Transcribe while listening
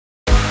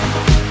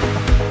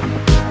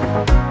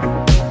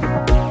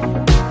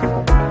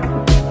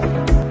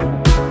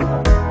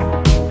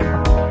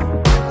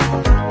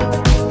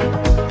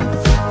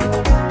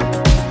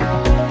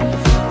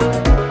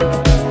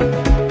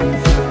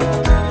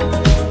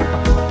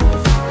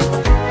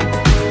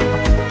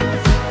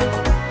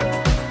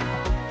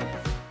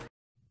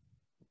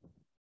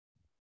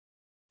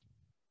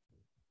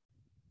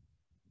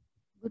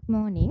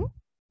morning.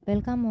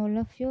 Welcome all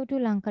of you to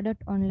LankaDOT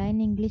online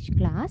English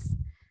class.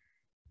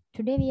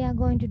 Today we are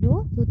going to do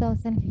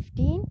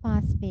 2015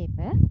 past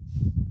paper.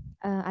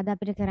 අද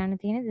අපිට කරන්න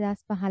තියෙන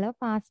 2015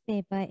 past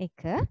paper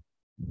එක.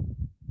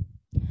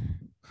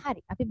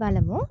 හරි, අපි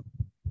බලමු.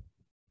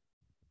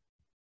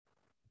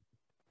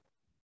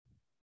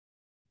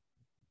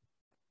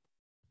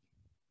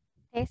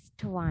 Test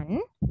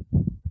 1.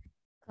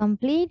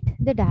 Complete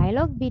the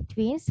dialogue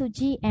between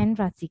Suji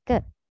and Rasika.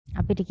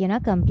 අපිට කියනවා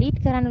complete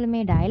කරන්නලු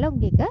මේ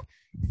dialogue එක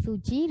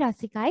සුජි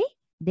රසිකයි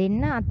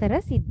දෙන්න අතර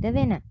සිද්ධ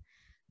වෙන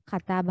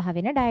කතා බහ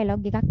වෙන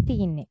dialogue එකක්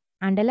තියෙන්නේ.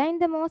 Underline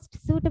the most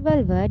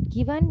suitable word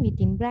given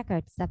within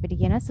brackets. අපිට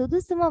කියනවා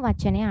සුදුසුම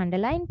වචනය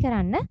underline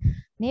කරන්න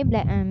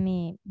මේ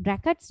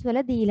brackets වල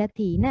දීලා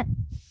තියෙන.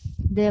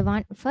 The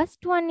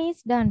first one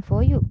is done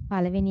for you.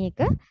 පළවෙනි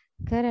එක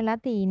කරලා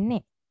තින්නේ.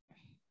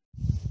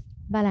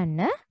 බලන්න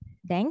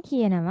දැන්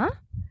කියනවා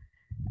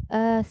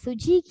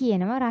සුජි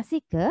කියනවා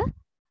රසික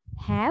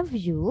have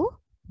you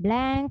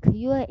blank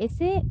your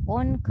essay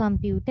on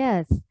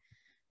computers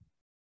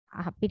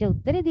අපිට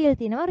උත්තරේ දීලා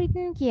තිනවා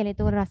written කියලා.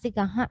 ඒතකොට රසික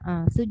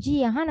සුජි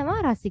අහනවා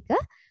රසික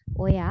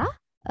ඔයා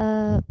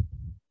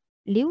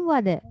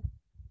ලිව්වද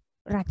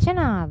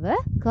රචනාව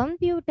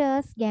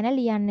computers ගැන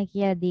ලියන්න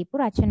කියලා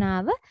දීපු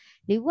රචනාව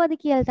ලිව්වද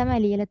කියලා තමයි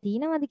ලියලා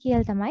තිනවද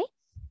කියලා තමයි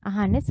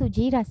අහන්නේ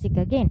සුජි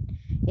රසිකගෙන්.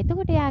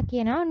 එතකොට එයා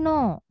කියනවා no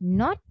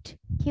not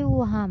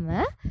කිව්වහම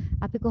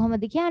අපි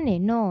කොහොමද කියන්නේ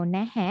no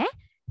නැහැ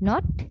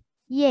not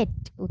yet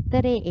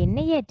උත්තරේ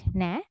එන්නේ yet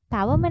නෑ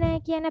තවම නෑ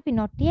කියන්නේ අපි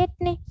not yet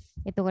නේ.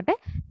 එතකොට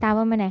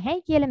තවම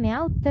නැහැයි කියලා මෙයා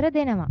උත්තර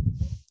දෙනවා.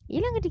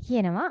 ඊළඟට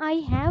කියනවා I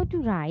have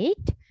to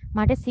write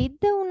මට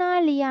සිද්ධ වුණා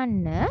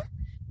ලියන්න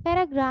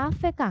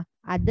paragraph එකක්.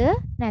 අද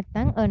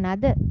නැත්නම්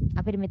another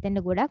අපිට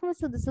මෙතෙන්ද ගොඩක්ම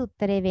සුදුසු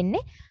උත්තරේ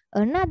වෙන්නේ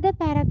another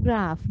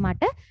paragraph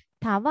මට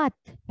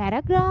තවත්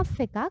paragraph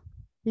එකක්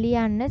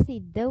ලියන්න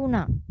සිද්ධ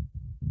වුණා.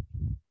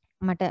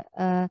 මට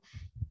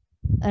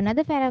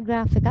another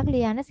paragraph එකක්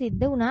ලියන්න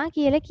සිද්ධ වුණා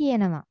කියලා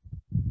කියනවා.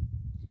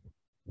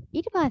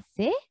 ඊට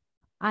පස්සේ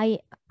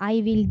I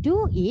will do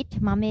it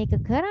මම ඒක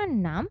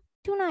කරන්නම්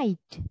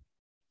tonight.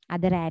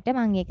 අද රැට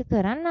මම ඒක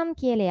කරන්නම්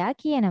කියලා එයා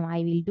කියනවා.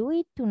 I will do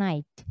it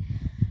tonight.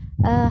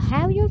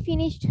 Have you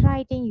finished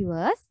writing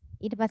yours?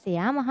 ඊට පස්සේ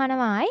එයා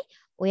මහනවායි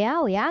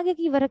ඔයාගේ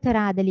ඉවර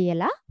කරාද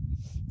ලියලා?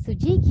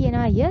 සුජි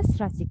කියනවා yes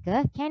Rasika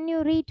can you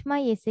read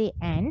my essay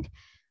and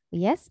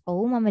yes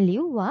ඔව් මම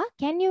ලිව්වා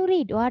can you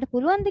read ඔයාට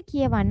පුළුවන්ද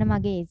කියවන්න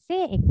මගේ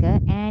essay එක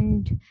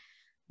and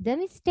the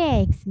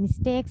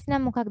mistakes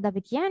නම් මොකක්ද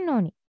අපි කියන්න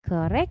ඕනි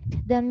correct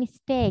the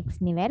mistakes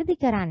නිවැරදි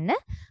කරන්න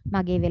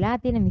මගේ වෙලා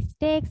තියෙන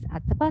mistakes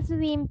අතපසු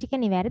වීම් ටික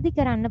නිවැරදි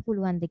කරන්න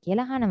පුළුවන්ද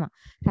කියලා අහනවා.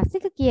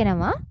 රසික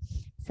කියනවා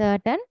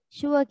certain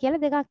sure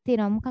කියලා දෙකක්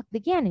තියෙනවා. මොකක්ද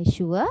කියන්නේ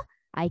sure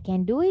I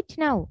can do it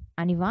now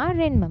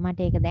අනිවාර්යෙන්ම මට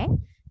ඒක දැන්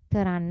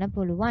කරන්න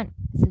පුළුවන්.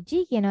 සුජි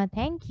කියනවා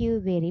thank you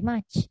very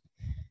much.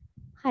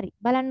 හරි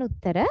බලන්න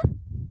උත්තර.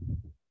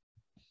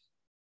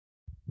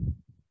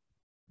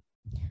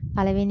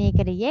 පළවෙනි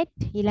එකට yet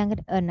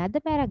ඊළඟට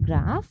another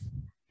paragraph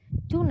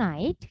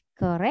tonight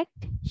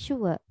correct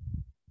sure.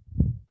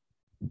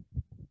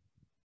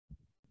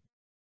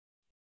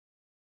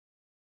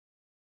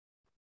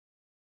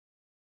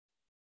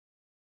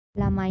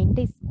 ළමයින්ට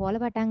ඉස්කෝල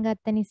පටන්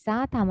ගත්ත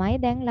නිසා තමයි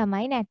දැන්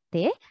ළමයි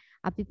නැත්තේ.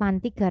 අපි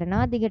පන්ති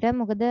කරනවා දිගට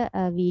මොකද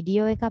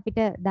වීඩියෝ එක අපිට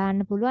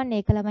දාන්න පුළුවන්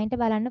ඒක ළමයින්ට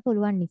බලන්න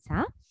පුළුවන්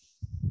නිසා.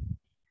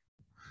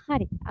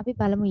 හරි අපි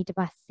බලමු ඊට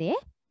පස්සේ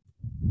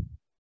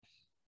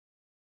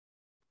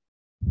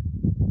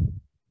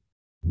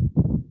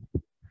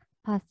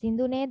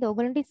පස්සින්දු නේද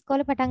ඔයගොල්ලන්ට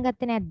ඉස්කෝලේ පටන්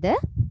ගත්තේ නැද්ද?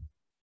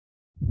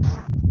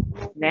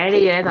 නෑ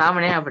නේ තාම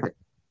නෑ අපිට.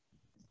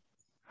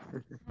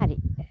 හරි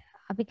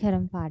අපි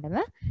කරමු පාඩම.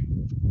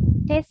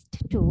 Test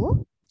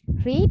 2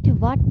 read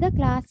what the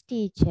class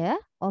teacher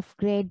of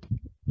grade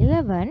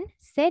 11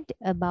 said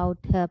about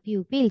her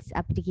pupils.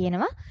 අපිට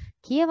කියනවා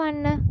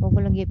කියවන්න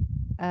ඔයගොල්ලෝගේ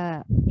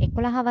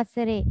 11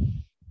 වසරේ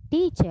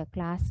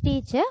class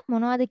teacher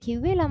මොනවද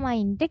කිව්වේ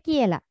ළමයින්ට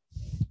කියලා.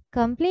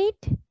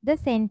 Complete the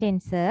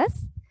sentences.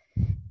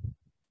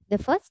 The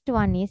first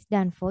one is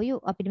done for you.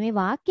 අපිට මේ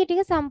වාක්‍ය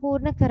ටික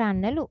සම්පූර්ණ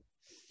කරන්නලු.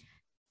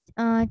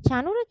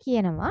 චනුර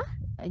කියනවා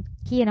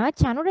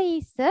චනුර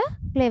is a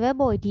clever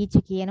boy.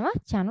 teacher කියනවා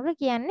චනුර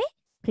කියන්නේ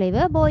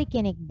clever boy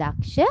කෙනෙක්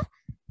දක්ෂ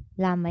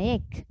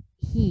ළමයෙක්.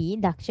 he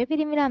දක්ෂ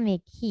පිරිමි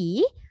ළමයෙක්. he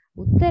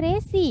උත්තරේ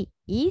C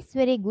is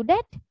very good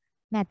at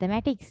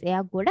mathematics.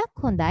 එයා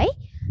ගොඩක් හොඳයි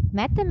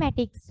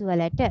mathematics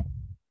වලට.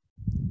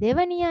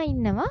 දෙවනියා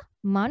ඉන්නවා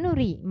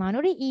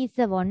මනුරි is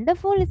a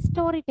wonderful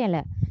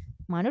storyteller.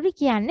 මනුරි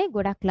කියන්නේ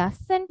ගොඩක්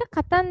ලස්සනට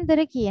කතන්දර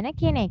කියන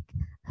කෙනෙක්.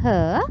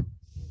 her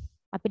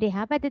අපිට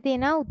එහා පැත්තේ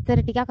තියෙන උත්තර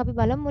ටිකක් අපි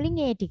බලමු මුලින්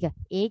ඒ ටික.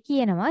 ඒ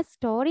කියනවා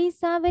stories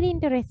are very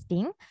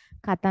interesting.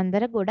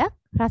 කතන්දර ගොඩක්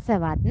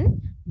රසවත්.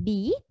 B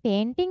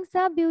paintings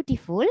are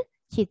beautiful.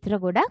 චිත්‍ර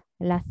ගොඩක්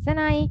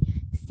ලස්සනයි.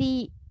 C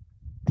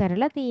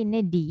කරලා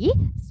තියෙන්නේ D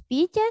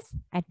speeches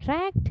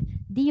attract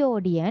the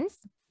audience.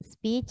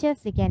 speeches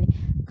කියන්නේ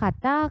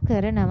කතා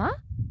කරනවා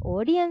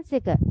audience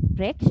එක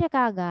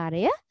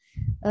ප්‍රේක්ෂකාගාරය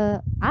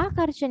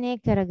ආකර්ෂණය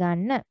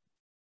කරගන්න.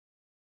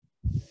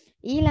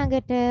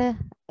 ඊළඟට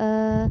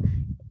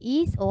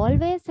is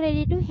always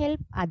ready to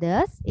help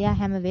others. එයා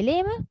හැම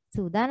වෙලේම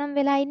සූදානම්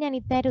වෙලා ඉන්නේ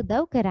අනිත් අයට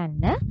උදව්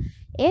කරන්න.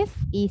 F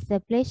is a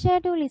pleasure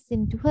to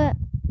listen to her.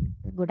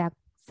 ගොඩක්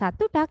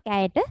සතුටක්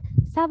ඇයට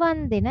සවන්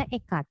දෙන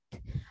එකත්.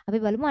 අපි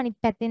බලමු අනිත්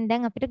පැත්තෙන්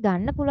දැන් අපිට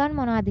ගන්න පුළුවන්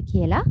මොනවද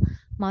කියලා.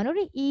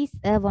 Manuri is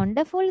a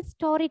wonderful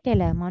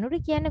storyteller. Manuri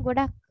කියන්නේ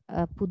ගොඩක්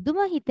පුදුම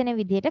හිතෙන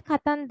විදිහට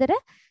කතන්දර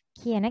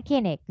කියන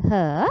කෙනෙක්.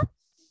 Her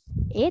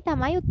ඒ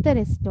තමයි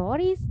උත්තරේ.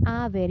 Stories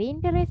are very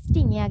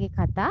interesting. එයාගේ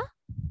කතා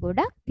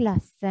ගොඩක්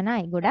ලස්සනයි.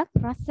 ගොඩක්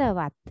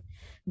රසවත්.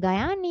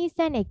 Gayan is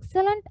an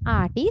excellent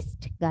artist.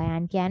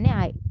 Gayan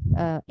කියන්නේ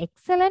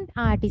excellent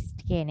artist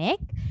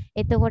කෙනෙක්.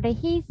 එතකොට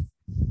his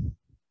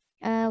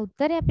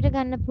උත්තරේ අපිට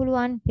ගන්න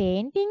පුළුවන්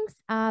paintings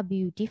are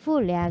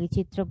beautiful. එයාගේ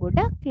චිත්‍ර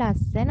ගොඩක්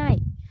ලස්සනයි.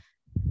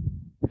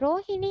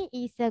 Rohini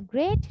is a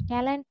great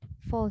talent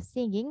for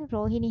singing.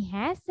 Rohini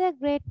has a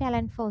great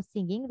talent for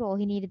singing.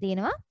 Rohiniට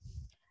තියෙනවා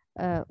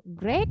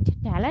great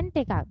talent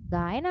එකක්.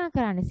 ගායනා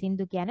කරන්න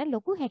සින්දු කියන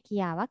ලොකු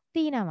හැකියාවක්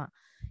තියෙනවා.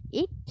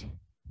 It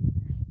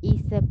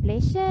is a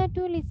pleasure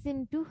to listen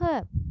to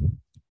her.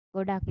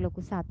 ගොඩක්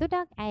ලොකු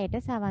සතුටක් ඇයට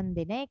සවන්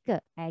දෙන එක.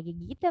 ඇයගේ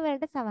ගීත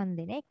වලට සවන්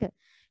දෙන එක.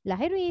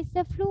 Lahiru is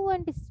a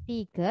fluent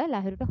speaker.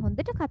 ලහිරුට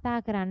හොඳට කතා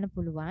කරන්න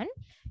පුළුවන්.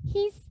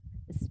 His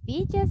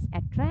speeches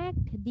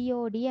attract the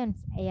audience.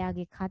 එයා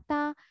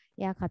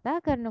කතා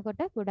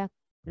කරනකොට ගොඩක්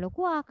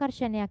ලොකු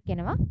ආකර්ෂණයක්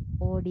එනවා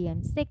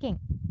audience එකෙන්.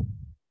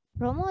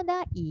 Pramoda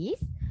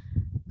is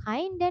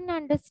kind and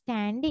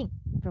understanding.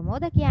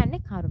 Pramoda කියන්නේ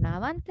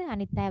කරුණාවන්ත,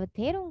 අනිත් අයව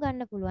තේරුම්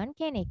ගන්න පුළුවන්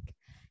කෙනෙක්.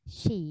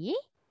 She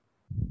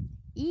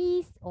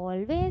is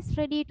always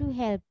ready to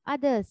help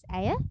others.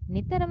 ඇය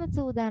නිතරම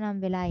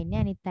සූදානම් වෙලා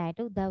ඉන්නේ අනිත් අයට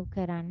උදව්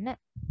කරන්න.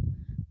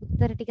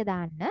 උත්තර ටික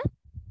දාන්න.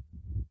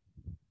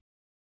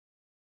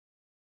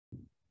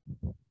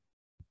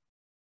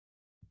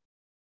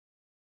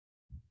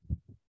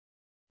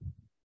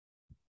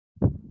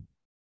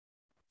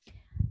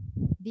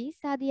 These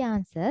are the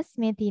answers.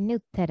 මේ තියෙන්නේ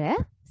උත්තර.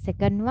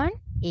 Second one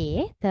A,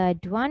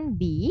 third one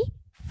B,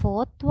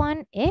 fourth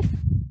one F,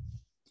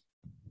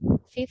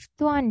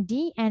 fifth one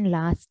D and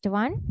last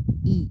one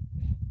E.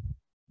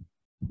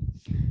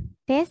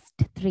 Test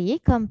 3.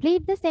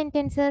 Complete the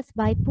sentences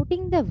by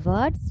putting the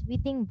words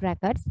within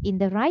brackets in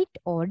the right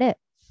order.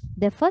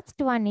 The first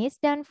one is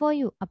done for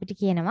you. අපිට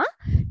කියනවා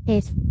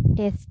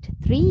test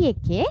 3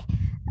 එකේ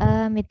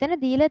මෙතන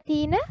දීලා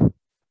තියෙන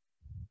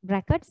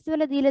brackets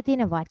වල දීලා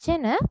තියෙන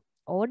වචන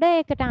order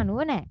එකට අනුව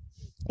නැහැ.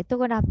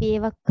 එතකොට අපි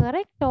ඒව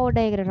correct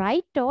order එකට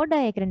right order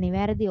එකට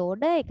නිවැරදි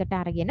order එකට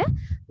අරගෙන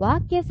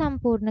වාක්‍ය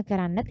සම්පූර්ණ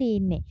කරන්න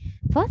තියෙන්නේ.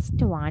 First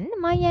one,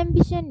 my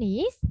ambition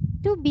is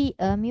to be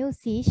a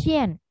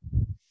musician.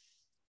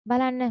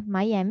 බලන්න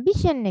my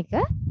ambition එක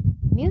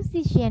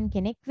musician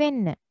කෙනෙක්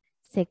වෙන්න.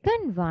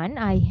 Second one,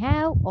 I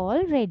have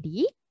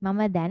already මම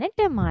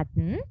දැනටමත්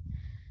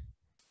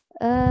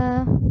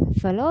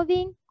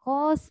following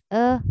course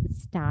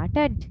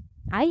started.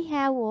 I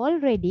have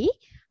already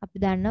අපි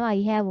දන්නවා I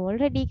have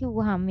already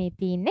කිව්වහම මේ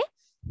තියෙන්නේ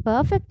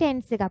perfect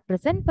tense එක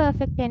present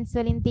perfect tense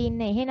වලින්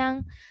තියෙන්නේ. එහෙනම්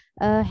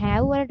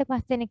have වලට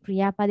පස්සේනේ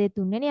ක්‍රියාපදයේ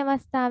තුන්වෙනි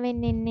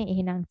අවස්ථාවෙන් එන්නේ.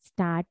 එහෙනම්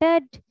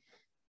started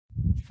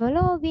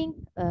following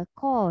a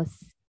course.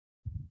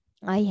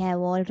 I have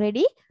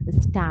already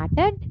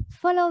started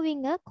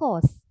following a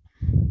course.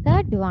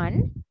 Third one,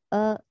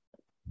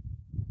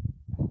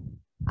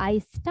 I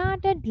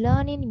started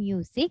learning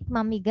music.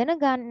 මම ඉගෙන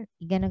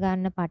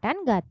ගන්න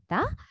පටන්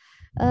ගත්තා.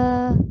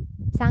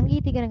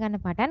 සංගීත ඉගෙන ගන්න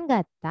පටන්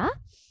ගත්තා.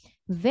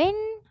 When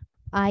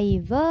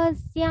I was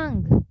young.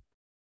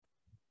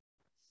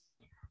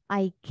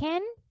 I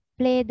can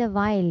play the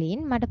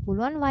violin. මට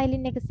පුළුවන්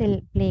violin එක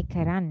play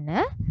කරන්න.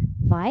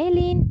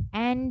 Violin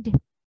and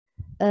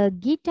a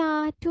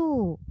guitar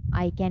too.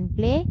 I can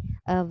play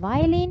a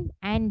violin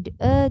and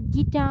a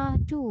guitar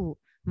too.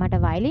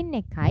 මට violin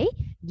එකයි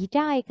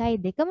guitar එකයි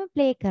දෙකම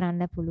play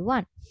කරන්න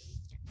පුළුවන්.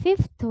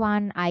 Fifth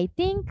one, I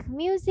think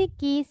music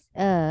is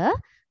a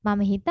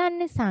මම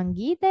හිතන්නේ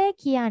සංගීතය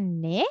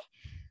කියන්නේ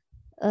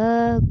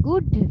a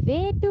good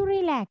way to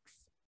relax.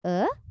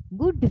 A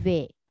good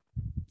way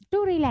to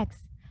relax.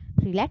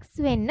 Relax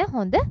වෙන්න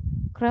හොඳ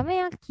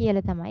ක්‍රමයක්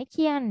කියලා තමයි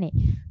කියන්නේ.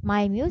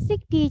 My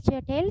music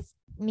teacher tells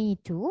me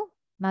to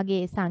මගේ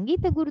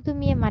සංගීත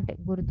ගුරුතුමිය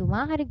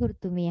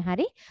ගුරුතුමිය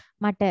හරි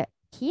මට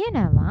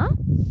කියනවා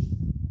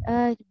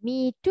me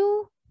to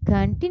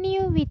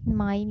continue with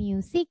my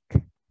music.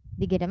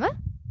 දිගටම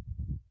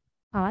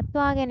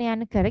පවත්වාගෙන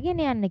යන්න කරගෙන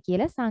යන්න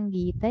කියලා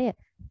සංගීතය.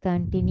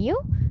 Continue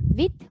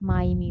with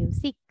my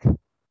music.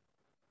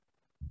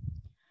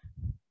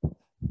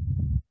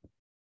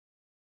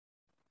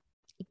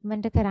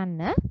 ඉක්මනට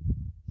කරන්න.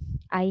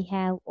 I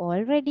have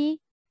already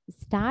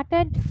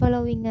started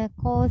following a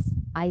course.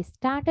 I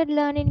started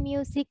learning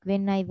music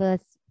when I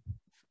was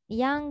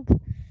young.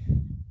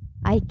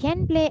 I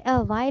can play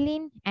a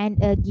violin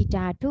and a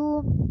guitar too.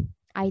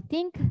 I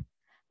think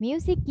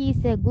music is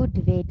a good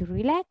way to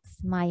relax.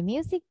 My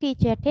music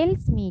teacher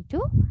tells me to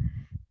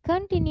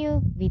continue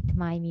with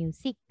my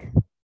music.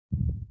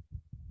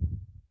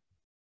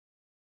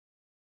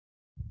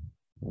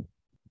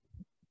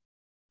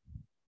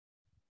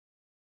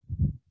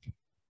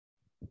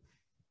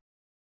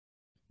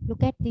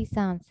 look at these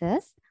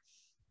answers.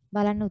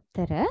 බලන්න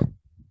උත්තර.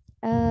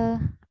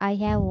 I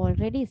have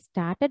already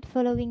started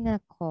following a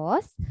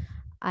course.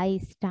 I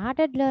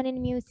started learning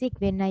music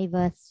when I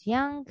was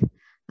young.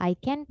 I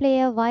can play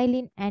a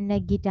violin and a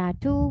guitar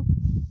too.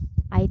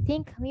 I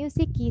think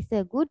music is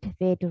a good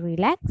way to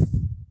relax.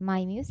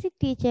 My music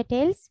teacher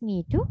tells me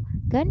to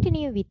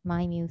continue with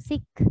my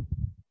music.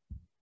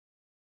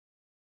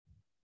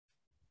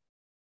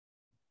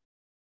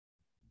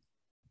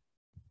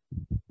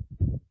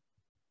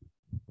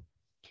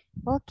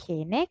 Okay,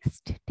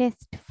 next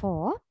test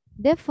 4.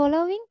 The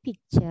following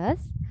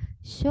pictures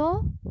show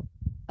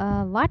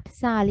what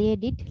Saliya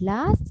did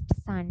last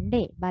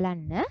Sunday.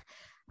 බලන්න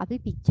අපි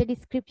picture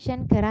description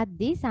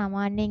කරද්දී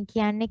සාමාන්‍යයෙන්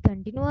කියන්නේ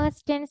continuous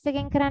tense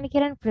එකෙන් කරන්න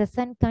කියලා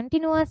present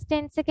continuous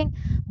tense එකෙන්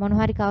මොන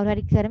හරි කවුරු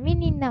හරි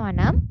කරමින් ඉන්නවා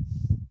නම්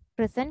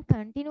present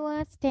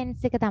continuous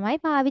tense එක තමයි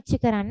පාවිච්චි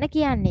කරන්න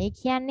කියන්නේ. ඒ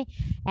කියන්නේ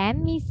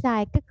am is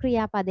එක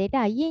ක්‍රියාපදයට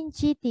ing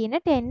තියෙන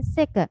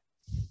tense එක.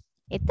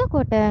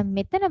 එතකොට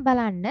මෙතන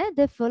බලන්න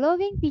the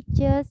following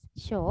pictures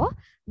show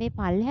මේ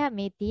පල්ලෙහා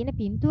මේ තියෙන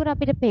පින්තූර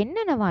අපිට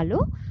පෙන්නනවලු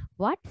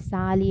what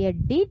Saliya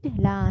did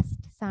last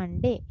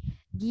Sunday.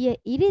 ගිය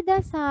ඉරිදා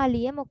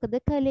සාලිය මොකද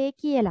කළේ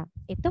කියලා.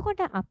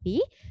 එතකොට අපි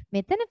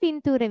මෙතන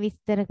පින්තූර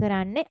විස්තර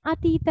කරන්නේ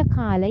අතීත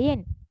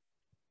කාලයෙන්.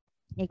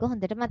 ඒක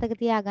හොඳට මතක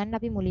තියාගන්න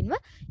අපි මුලින්ම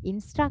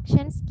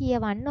instructions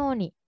කියවන්න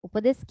ඕනි.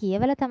 උපදෙස්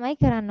කියවලා තමයි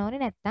කරන්න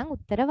ඕනේ නැත්නම්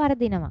උත්තර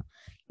වරදිනවා.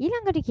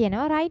 ඊළඟට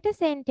කියනවා write a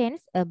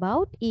sentence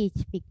about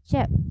each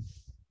picture.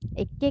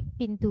 එක්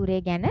පින්තූරය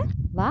ගැන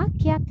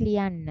වාක්‍යයක්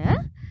ලියන්න.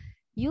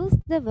 Use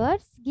the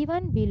words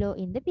given below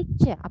in the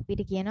picture.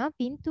 අපිට කියනවා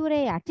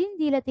පින්තූරයේ යටින්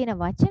දීලා තියෙන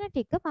වචන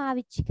ටික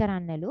පාවිච්චි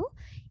කරන්නලු.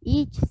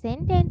 Each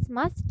sentence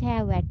must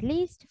have at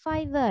least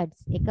 5 words.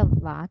 එක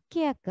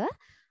වාක්‍යයක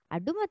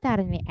අඩුම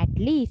තරමේ at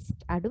least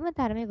අඩුම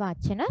තරමේ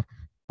වචන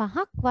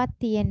 5ක්වත්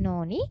තියෙන්න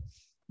ඕනි.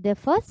 The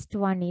first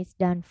one is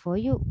done for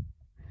you.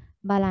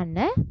 බලන්න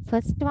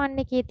first one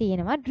එකේ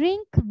තියෙනවා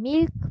drink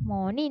milk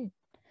morning.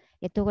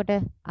 එතකොට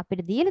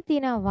අපිට දීලා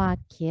තියෙන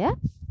වාක්‍ය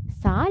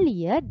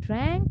Saliya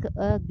drank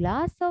a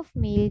glass of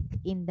milk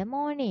in the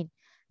morning.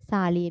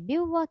 Saliya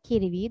බිව්වා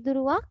කිරි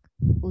වීදුරුවක්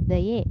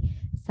උදයේ.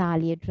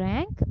 Saliya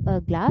drank a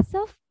glass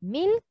of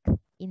milk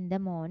in the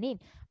morning.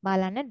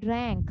 බලන්න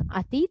drank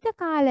අතීත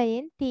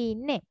කාලයෙන්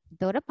තියෙන්නේ.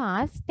 ඒතොර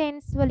past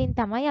tense වලින්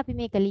තමයි අපි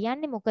මේක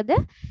ලියන්නේ. මොකද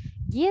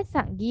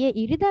ගිය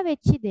ඉරිදා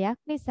වෙච්ච දෙයක්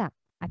නිසා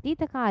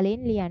අතීත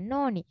කාලයෙන් ලියන්න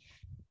ඕනි.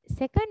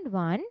 Second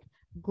one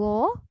go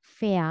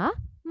fair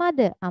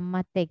mother.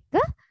 අම්මත් එක්ක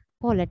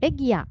පොළට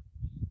ගියා.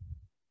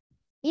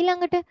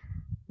 ඊළඟට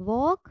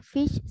walk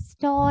fish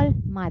stall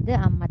mother.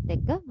 අම්මත්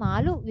එක්ක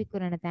මාළු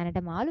විකුණන තැනට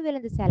මාළු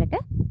වෙළඳ සැලට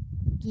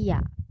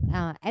ගියා.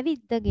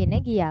 ඇවිද්දගෙන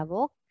ගියා.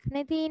 walk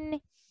නේ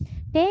තියෙන්නේ.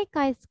 take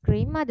ice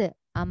cream mother.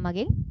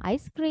 අම්මගෙන්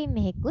ice cream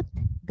එකකුත්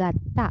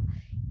ගත්තා.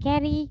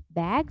 carry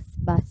bags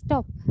bus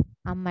stop.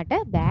 අම්මට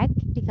බෑග්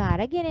ටික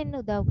අරගෙන එන්න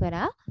උදව්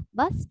කරා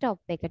bus stop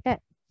එකට.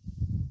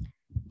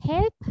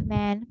 help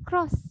man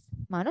cross.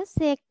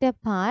 මිනිස්සෙක්ට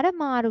පාර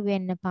මාරු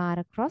වෙන්න පාර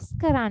cross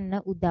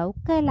කරන්න උදව්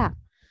කළා.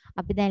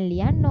 අපි දැන්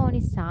ලියන්න ඕනි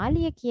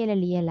Saliya කියලා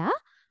ලියලා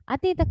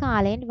අතීත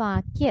කාලයෙන්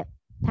වාක්‍ය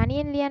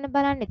තනියෙන් ලියන්න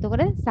බලන්න.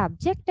 එතකොට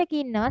subject එක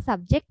ඉන්නවා.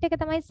 subject එක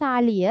තමයි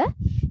Saliya.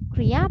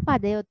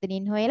 ක්‍රියාපදය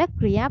උතනින් හොයලා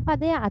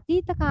ක්‍රියාපදය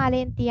අතීත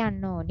කාලයෙන්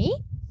තියන්න ඕනි.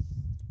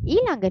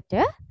 ඊළඟට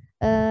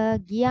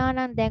ගියා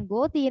නම් දැන්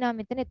go තියනවා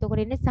මෙතන.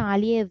 එතකොට ඉන්නේ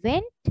Saliya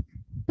went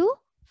to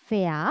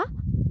fair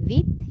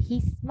with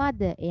his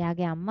mother.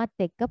 එයාගේ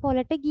අම්මත් එක්ක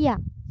පොළට ගියා.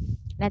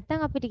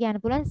 නැත්නම් අපිට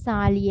කියන්න පුළුවන්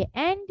Saliya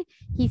and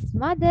his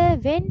mother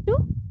went to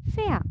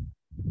fair.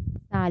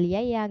 Saliya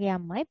එයාගේ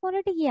අම්මයි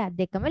පොළට ගියා.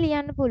 දෙකම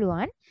ලියන්න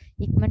පුළුවන්.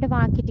 ඉක්මනට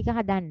වාක්‍ය ටික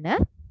හදන්න.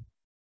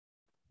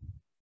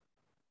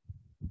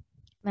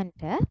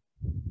 මන්ට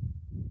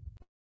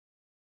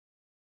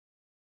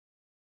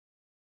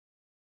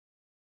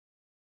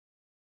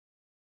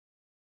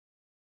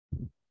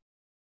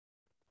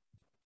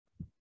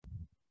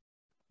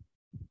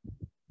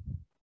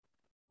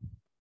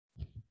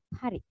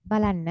හරි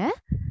බලන්න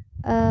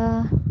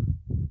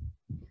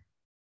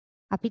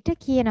අපිට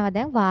කියනවා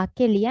දැන්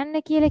වාක්‍ය ලියන්න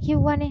කියලා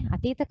කිව්වනේ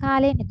අතීත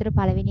කාලේ. ඒතර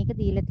පළවෙනි එක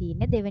දීලා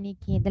තියෙන්නේ. දෙවෙනි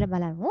එකේ ඉඳලා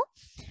බලමු.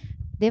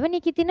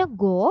 දෙවෙනි එකේ තියෙන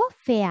go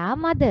fair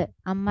mother.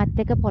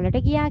 අම්මත් එක්ක පොළට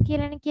ගියා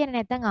කියලානේ කියන්නේ.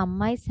 නැත්නම්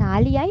අම්මයි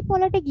Saliyයි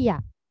පොළට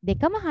ගියා.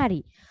 දෙකම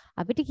හරි.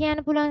 අපිට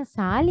කියන්න පුළුවන්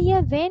Saliya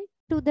went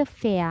to the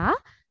fair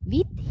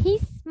with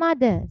his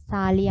mother.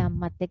 Saliya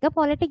අම්මත් එක්ක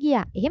පොළට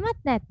ගියා. එහෙමත්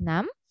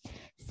නැත්නම්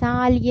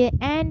Saliya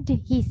and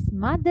his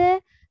mother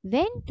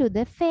went to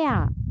the fair.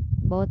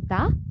 Both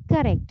are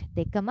correct.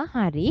 දෙකම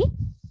හරි.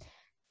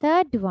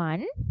 Third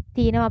one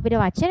තියෙනවා අපිට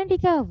වචන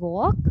ටික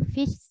walk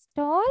fish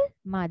stall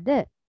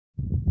mother.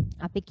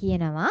 අපි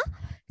කියනවා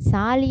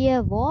Saliya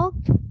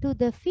walked to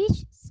the fish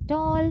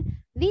stall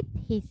with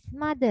his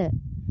mother.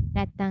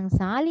 නැත්නම්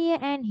Saliya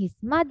and his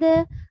mother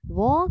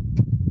walked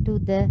to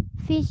the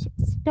fish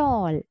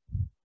stall.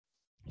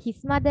 his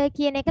mother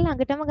කියන එක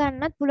ළඟටම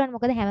ගන්නත් පුළුවන්.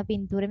 මොකද හැම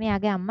පින්තූරෙම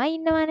යාගේ අම්මා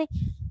ඉන්නවනේ.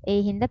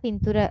 ඒ හින්දා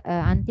පින්තූර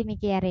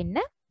අන්තිමකේ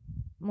ඇරෙන්න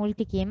මුල්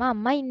ටිකේම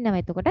අම්මා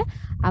ඉන්නවා. එතකොට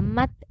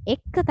අම්මත්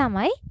එක්ක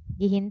තමයි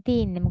ගිහින්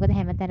තින්නේ. මොකද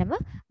හැමතැනම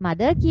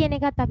mother කියන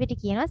එකත් අපිට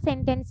කියනවා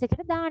sentence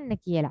එකට දාන්න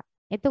කියලා.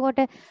 එතකොට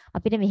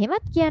අපිට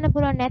මෙහෙමත් කියන්න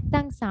පුළුවන්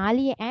නැත්නම්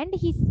Saliya and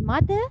his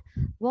mother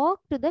walk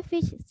to the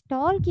fish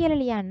stall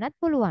කියලා ලියන්නත්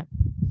පුළුවන්.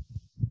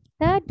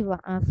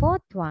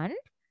 Fourth one,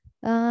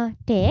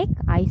 take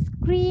ice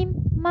cream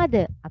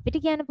mother. අපිට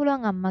කියන්න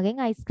පුළුවන්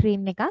අම්මගෙන් ice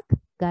cream එකක්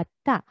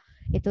ගත්තා.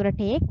 ඒතොර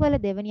take වල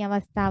දෙවෙනි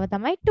අවස්ථාව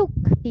තමයි took.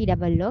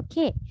 TOOK.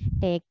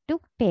 Take,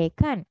 took,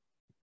 taken.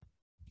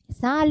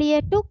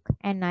 Saliya took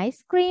an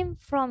ice cream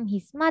from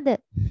his mother.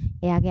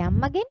 එයාගේ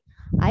අම්මගෙන්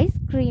ice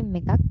cream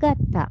එකක්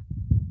ගත්තා.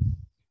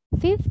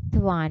 Fifth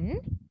one,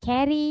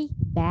 carry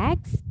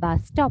bags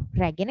bus stop.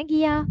 රැගෙන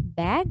ගියා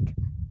bag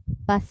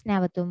bus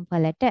නැවතුම්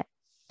වලට.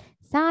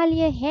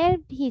 Saliya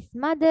helped his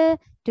mother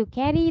to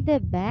carry the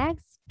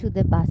bags to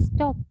the bus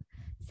stop.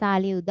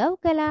 Saliya උදව්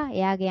කළා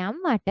එයාගේ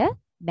අම්මට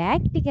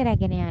බෑග් ටික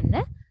රැගෙන යන්න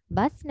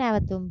බස්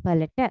නැවතුම්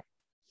වලට.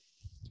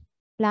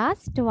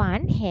 Last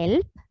one,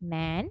 help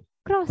man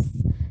cross.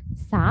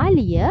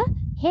 Saliya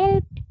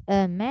helped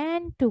a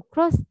man to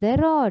cross the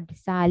road.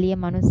 Saliya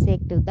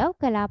මිනිස්සෙක්ට උදව්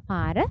කළා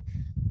පාර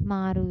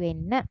මාරු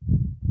වෙන්න.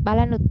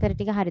 බලන්න උත්තර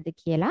ටික හරිද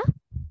කියලා.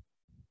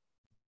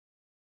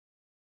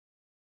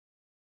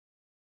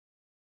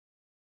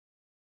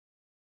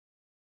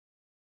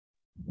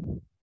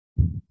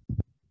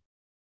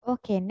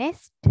 Okay,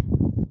 next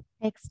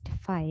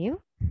 5.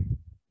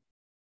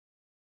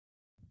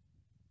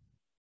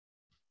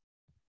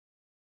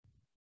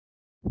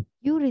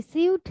 You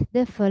received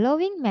the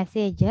following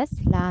messages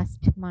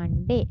last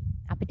Monday.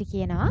 අපිට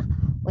කියනවා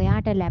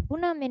ඔයාට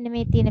ලැබුණා මෙන්න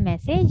මේ තියෙන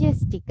messages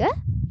ටික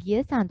ගිය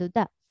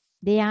සඳුදා.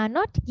 They are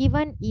not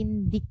given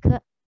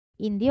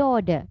in the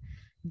order.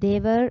 They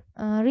were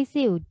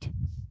received.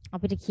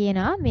 අපිට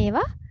කියනවා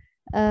මේවා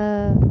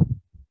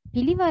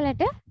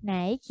පිළිවෙලට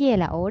නැයි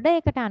කියලා. order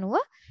එකට අනුව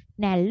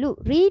නැල්ලු.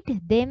 Read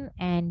them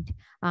and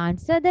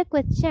answer the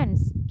questions.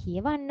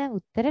 කියවන්න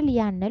උත්තර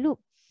ලියන්නලු.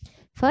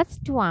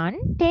 First one,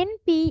 10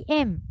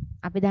 pm.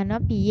 අපි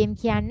දන්නවා pm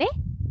කියන්නේ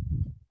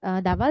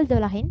දවල්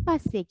 12න්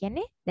පස්සේ.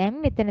 කියන්නේ දැන්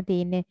මෙතන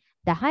තියෙන්නේ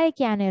 10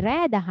 කියන්නේ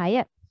රෑ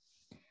 10.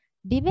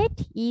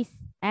 Debate is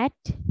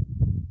at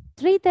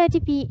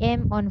 3:30 pm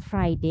on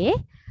Friday.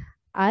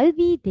 I'll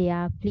be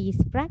there. Please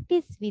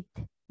practice with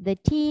the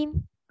team.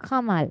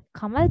 Kamal.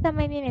 Kamal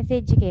තමයි මේ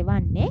message එක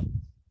එවන්නේ.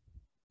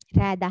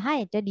 රෑ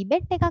 10ට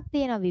ඩිබේට් එකක්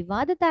තියෙනවා,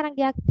 විවාද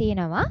තරගයක්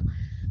තියෙනවා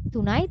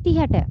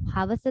 3:30ට.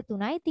 හවස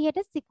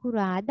 3:30ට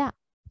සිකුරාදා.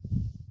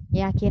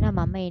 එයා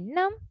කියනවා මම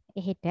එන්නම්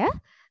එහෙට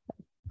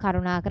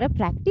කරුණාකර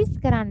ප්‍රැක්ටිස්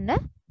කරන්න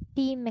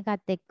ටීම්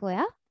එකත් එක්ක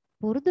ඔයා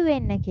පුරුදු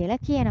වෙන්න කියලා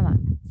කියනවා.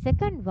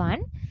 Second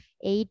one,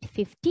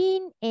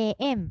 8:15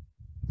 am.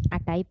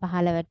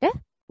 8:15ට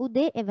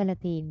උදේ එවල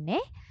තින්නේ.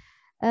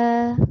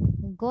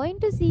 Going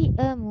to see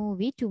a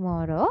movie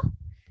tomorrow.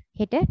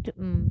 හෙට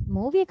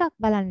මූවි එකක්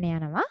බලන්න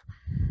යනවා.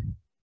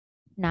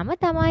 නම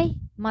තමයි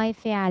My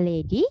Fair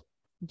Lady.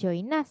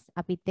 Join us.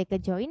 අපිත් එක්ක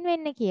join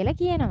වෙන්න කියලා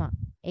කියනවා.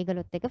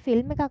 ඒගොල්ලොත් එක්ක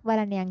ෆිල්ම් එකක්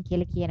බලන්න යන්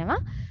කියලා කියනවා.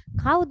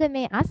 කවුද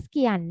මේ us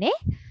කියන්නේ?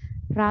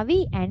 Ravi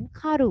and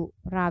Karu.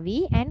 Ravi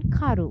and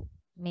Karu.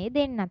 මේ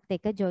දෙන්නත්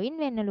එක්ක join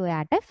වෙන්නලු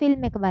ඔයාට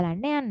ෆිල්ම් එක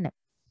බලන්න යන්න.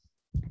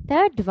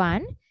 Third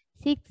one,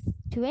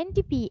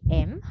 6:20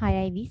 pm.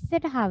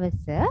 6:20ට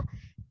හවස.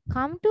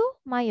 Come to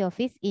my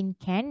office in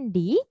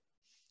Kandy.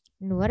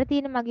 නුවර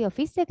තියෙන මගේ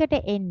ඔෆිස් එකට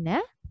එන්න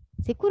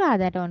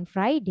සිකුරාදාට on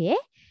Friday.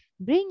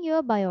 Bring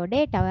your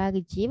biodata.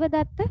 ඔයාගේ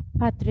ජීවදත්ත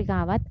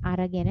පත්‍රිකාවත්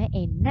අරගෙන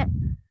එන්න.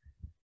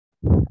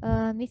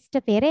 Mr.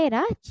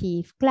 Pereira,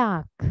 Chief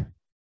Clerk.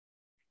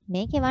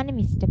 මේක එවන්නේ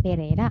Mr.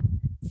 Pereira.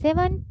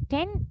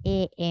 7:10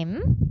 am.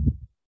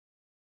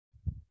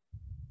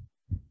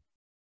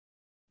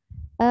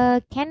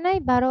 Can I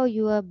borrow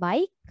your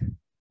bike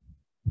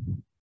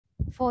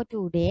for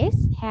 2 days?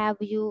 Have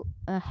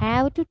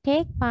to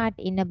take part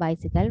in a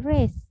bicycle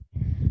race.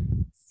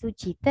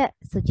 Sujita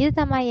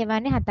තමයි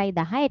එවන්නේ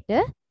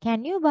 7:10ට.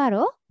 Can you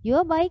borrow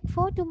your bike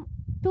for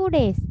 2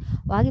 days?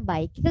 ඔයාගේ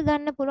bike එක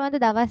ගන්න පුළුවන්ද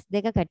දවස්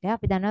දෙකකට?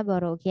 අපි දන්නවා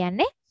borrow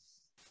කියන්නේ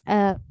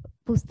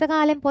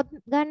පුස්තකාලෙන් පොත්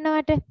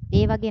ගන්නවට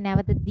ඒ වගේ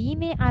නැවත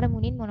දීමේ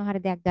අරමුණින් මොන හරි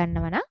දෙයක්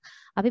ගන්නව නම්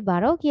අපි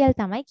borrow කියලා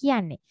තමයි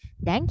කියන්නේ.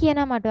 දැන්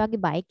කියනවා මට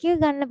ඔයාගේ බයික් එක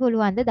ගන්න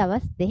පුළුවන්ද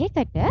දවස්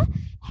දෙකකට?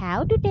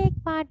 Have to take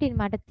part in.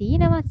 මට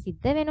තියෙනවා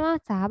සිද්ධ වෙනවා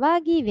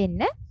සහභාගී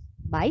වෙන්න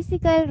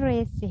bicycle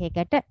race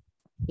එකකට.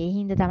 ඒ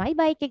හින්දා තමයි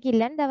බයික් එක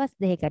ඉල්ලන්නේ දවස්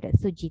දෙකකට.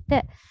 සුජිත.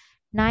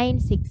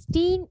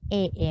 9:16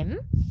 am.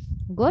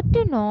 Got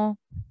to know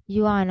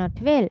you are not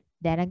well.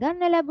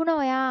 දැනගන්න ලැබුණා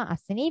ඔයා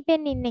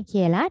අසනීපෙන් ඉන්නේ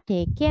කියලා.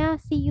 Take care.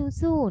 See you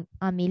soon.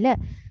 අමිල.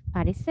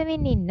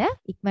 පරිස්සමෙන් ඉන්න.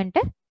 ඉක්මනට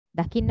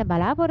දකින්න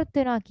බලාපොරොත්තු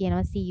වෙනවා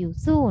කියනවා. See you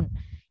soon.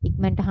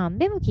 ඉක්මනට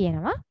හම්බෙමු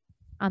කියනවා.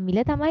 අමිල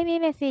තමයි මේ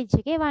මැසේජ්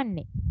එක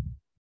එවන්නේ.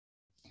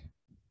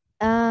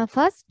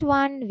 First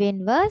one, when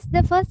was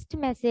the first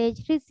message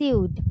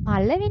received?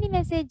 පළවෙනි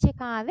message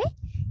එක ආවේ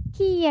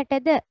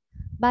කීයටද?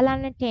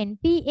 බලන්න 10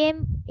 pm,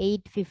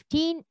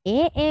 8:15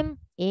 am.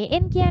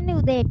 am කියන්නේ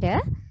උදේට.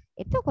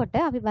 එතකොට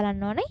අපි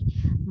බලන්න ඕනේ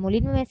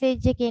මුලින්ම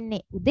message එක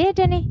එන්නේ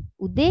උදේටනේ.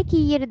 උදේ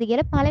කීයටද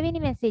කියලා පළවෙනි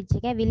message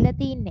එක ඇවිල්ලා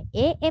තින්නේ.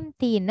 am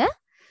තියෙන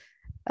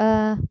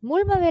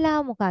මුල්ම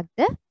වෙලාව මොකක්ද?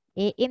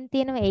 AM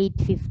තියෙනවා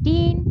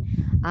 8:15,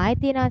 ආයෙ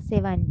තියෙනවා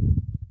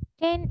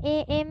 7:10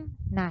 AM,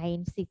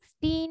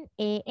 9:16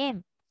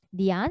 AM.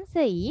 The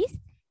answer is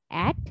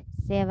at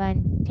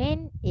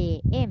 7:10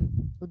 AM.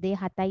 උදේ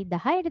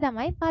 7:10ට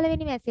තමයි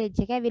පළවෙනි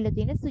මැසේජ් එක ඇවිල්ලා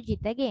තියෙන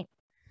සුජිතගෙන්.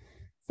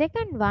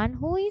 Second one,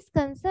 who is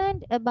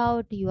concerned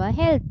about your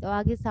health?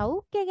 ඔයාගේ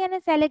සෞඛ්‍ය ගැන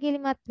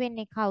සැලකිලිමත්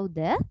වෙන්නේ කවුද?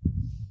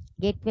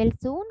 Get well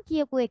soon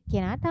කියපු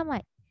එක්කෙනා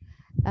තමයි.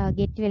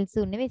 Get well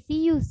soon නෙවෙයි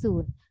see you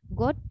soon.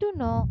 Got to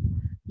know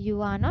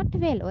you are not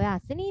well. ඔය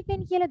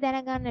අසනීපෙන් කියලා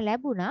දැනගන්න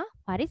ලැබුණා.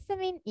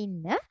 පරිස්සමින්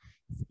ඉන්න.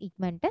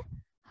 ඉක්මනට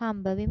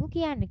හම්බ වෙමු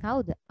කියන්නේ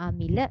කවුද?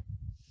 අමිල.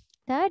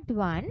 Third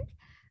one,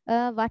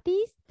 what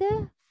is the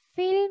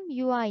film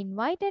you are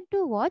invited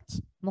to watch?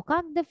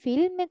 මොකක්ද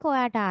ෆිල්ම් එක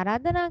ඔයාට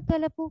ආරාධනා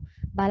කළපු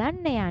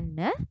බලන්න යන්න?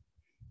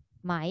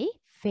 My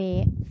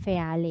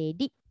Fair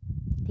Lady.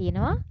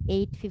 තියෙනවා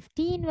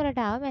 8:15 වලට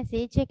ආව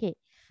මැසේජ් එකේ.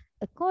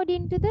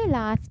 According to the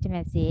last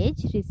message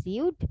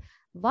received,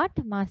 what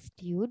must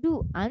you do?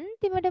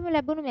 අන්තිමටම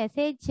ලැබුණු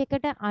මැසේජ්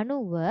එකට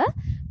අනුව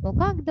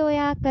මොකක්ද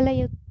ඔයා කළ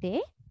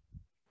යුත්තේ?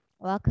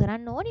 ඔයා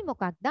කරන්න ඕනි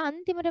මොකක්ද?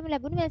 අන්තිමටම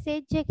ලැබුණු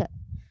මැසේජ් එක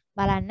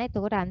බලන්න.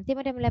 එතකොට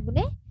අන්තිමටම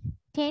ලැබුණේ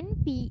 10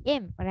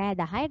 PM. රෑ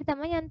 10ට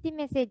තමයි අන්තිම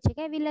මැසේජ් එක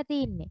ඇවිල්ලා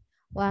තින්නේ.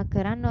 ඔයා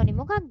කරන්න ඕනි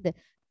මොකක්ද?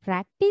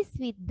 practice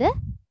with the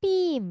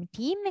team.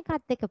 Team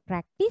එකත් එක්ක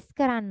practice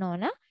කරන්න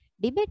ඕන.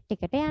 ඩිබේට්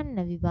එකට යන්න,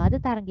 විවාද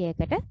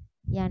තරගයකට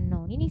යන්න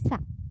ඕනි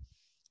නිසා.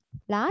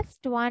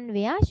 Last one,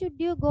 where should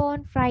you go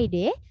on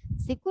Friday?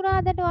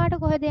 සිකුරාදට ඔයාට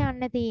කොහෙද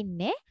යන්න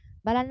තියෙන්නේ?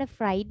 බලන්න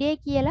Friday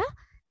කියලා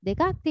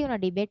දෙකක්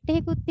තියුණා. ඩිබේට්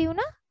එකකුත්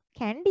තියුණා.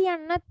 කැන්ඩි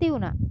යන්නත්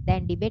තියුණා.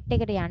 දැන් ඩිබේට්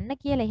එකට යන්න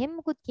කියලා එහෙම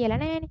මුකුත්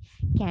කියලා නෑනේ.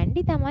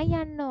 කැන්ඩි තමයි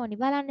යන්න ඕනි.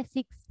 බලන්න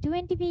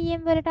 6:20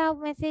 PM වලට ආව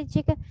මැසේජ්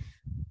එක.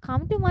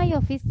 Come to my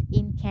office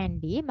in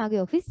Kandy.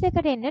 මගේ ඔෆිස්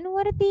එකට එන්න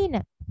නුවර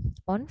තියෙන.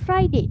 On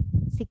Friday.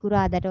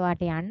 සිකුරාදට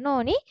ඔයාට යන්න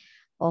ඕනි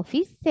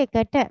ඔෆිස්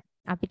එකට.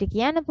 අපිට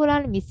කියන්න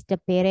පුළුවන් Mr.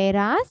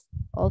 Pereira's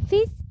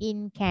office in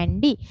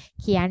Kandy.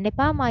 කියන්න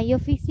එපා my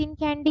office in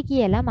Kandy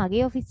කියලා.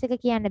 මගේ ඔෆිස් එක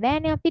කියන්න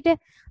බෑනේ අපිට.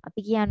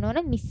 අපි කියන්න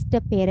ඕන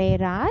Mr.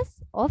 Pereira's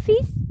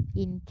office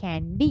in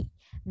Kandy.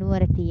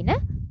 නුවර තියෙන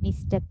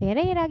Mr.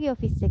 Pereiraගේ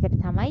ඔෆිස් එකට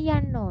තමයි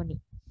යන්න ඕනි.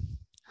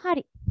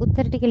 හරි.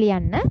 උත්තර ටික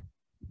ලියන්න.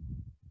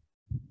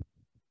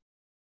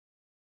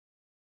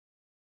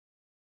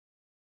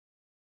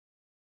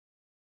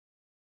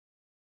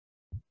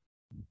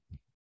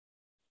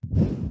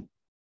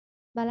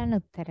 බලන්න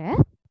උත්තර.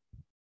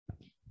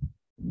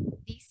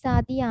 These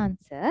are the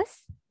answers.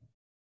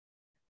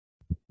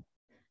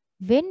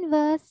 When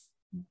was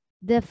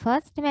the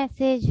first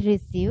message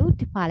received?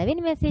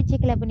 පළවෙනි message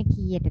එක ලැබුණේ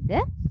කීයටද?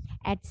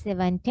 At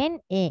 7:10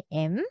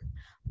 AM.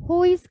 Who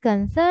is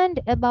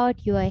concerned about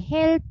your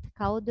health?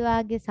 කවුද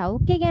ඔයාගේ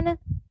සෞඛ්‍ය ගැන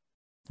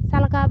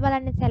සලකා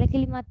බලන්නේ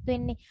සැලකිලිමත්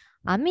වෙන්නේ?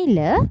 අමිල.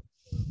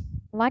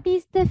 What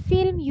is the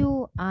film you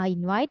are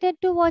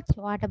invited to watch?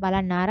 ඔයාට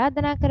බලන්න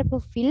ආරාධනා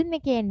කරපු ෆිල්ම්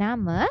එකේ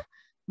නම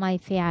My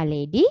Fair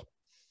Lady.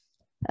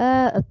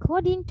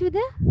 According to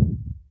the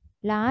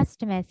last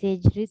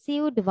message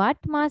received, what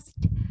must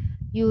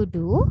you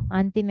do?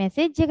 අන්තිම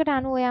message එකට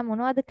අනුව ඔයා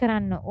මොනවද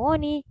කරන්න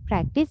ඕනි?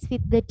 Practice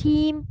with the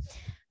team.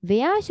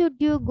 Where should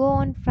you go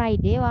on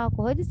Friday? ඔයා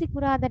කොහෙද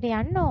සිකුරාදට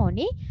යන්න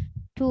ඕනි?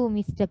 To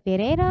Mr.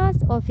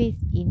 Pereira's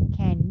office in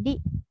Kandy.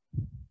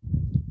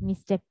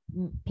 Mr.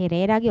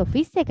 Pereiraගේ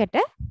office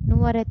එකට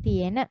නුවර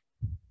තියෙන.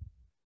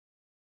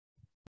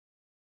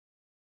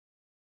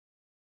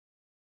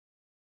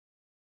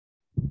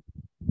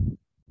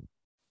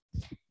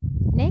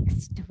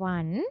 Next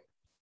one,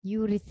 you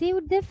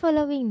received the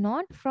following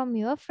note from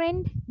your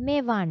friend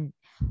Mevan.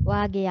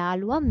 ඔයාගේ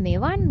යාළුවා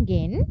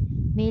මෙවන්ගෙන්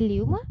මේ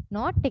ලියුම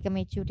note එක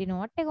මේ චුටි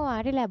note එක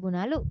ඔයාට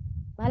ලැබුණලු.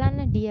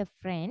 බලන්න dear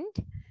friend,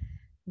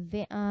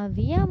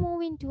 we are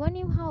moving to a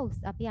new house.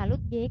 අපි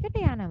අලුත්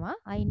ගෙයකට යනවා.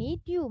 I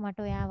need you. මට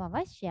ඔයාව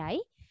අවශ්‍යයි.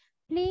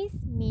 Please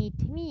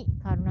meet me.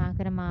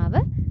 කරුණාකර මාව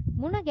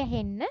මුණ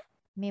ගැහෙන්න.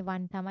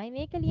 මෙවන් තමයි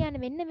මේක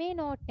ලියන්න. මෙන්න මේ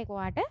note එක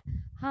ඔයාට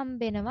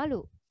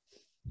හම්බෙනවලු.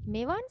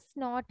 Mevan's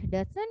note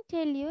doesn't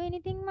tell you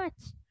anything much.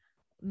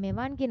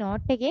 මෙවන්ගේ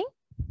note එකෙන්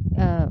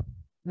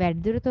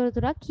වැඩිදුර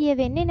තොරතුරක්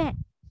කියවෙන්නේ නැහැ.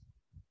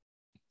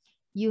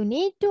 You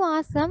need to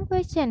ask some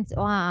questions.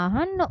 ඔයා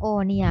අහන්න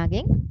ඕනි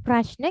යාගෙන්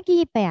ප්‍රශ්න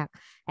කිහිපයක්.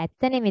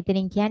 ඇත්තනේ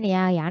මෙතනින් කියන්නේ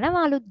යා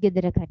යනවා අලුත්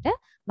ගෙදරකට.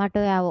 මට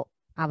ඔයාව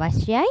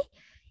අවශ්‍යයි.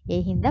 ඒ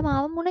හින්දා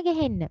මාව මුණ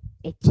ගැහෙන්න.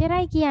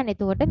 එච්චරයි කියන්නේ.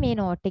 එතකොට මේ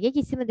note එකේ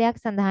කිසිම දෙයක්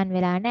සඳහන්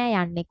වෙලා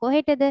නැහැ. යන්නේ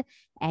කොහෙටද?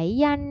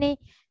 ඇයි යන්නේ?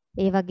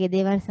 ඒ වගේ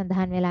දේවල්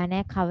සඳහන් වෙලා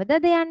නැහැ.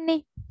 කවදද යන්නේ?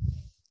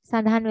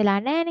 සඳහන් වෙලා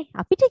නැහැනේ.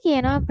 අපිට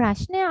කියනවා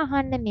ප්‍රශ්න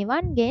අහන්න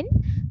මෙවන්ගෙන්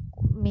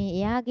මේ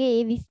එයාගේ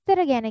ඒ විස්තර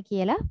ගැන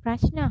කියලා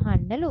ප්‍රශ්න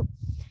අහන්නලු.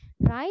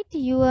 Write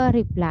your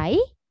reply,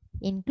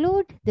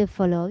 include the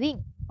following.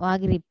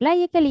 ඔයාගේ reply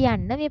එක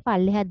ලියන්න මේ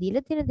පල්ලෙහා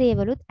දීලා තියෙන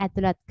දේවලුත්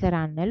ඇතුළත්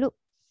කරන්නලු.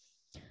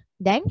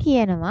 දැන්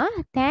කියනවා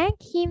thank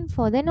him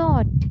for the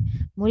note.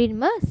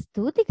 මුලින්ම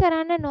ස්තුති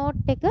කරන්න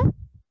note එක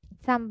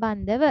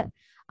සම්බන්ධව.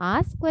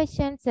 Ask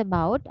questions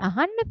about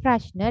අහන්න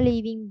ප්‍රශ්න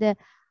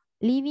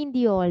leaving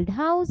the old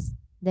house.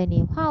 the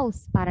new house.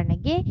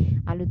 පරණගේ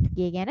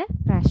Aluthge ගැන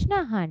ප්‍රශ්න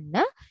අහන්න.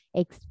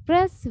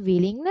 express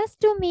willingness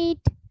to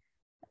meet.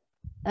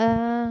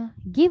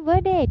 give a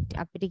date.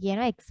 අපිට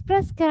කියනවා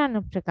express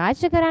කරන්න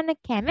ප්‍රකාශ කරන්න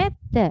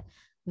කැමැත්ත.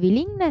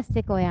 willingness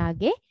එක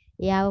ඔයාගේ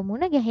එයාව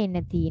මුණ ගැහෙන්න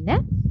තියෙන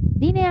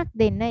දිනයක්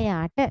දෙන්න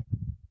යාට.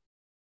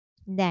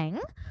 දැන්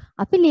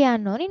අපි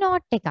ලියන්න ඕනි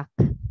නෝට් එකක්.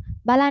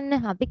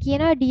 බලන්න අපි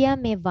කියනවා dear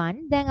මෙවන්.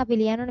 දැන් අපි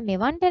ලියන්න ඕනේ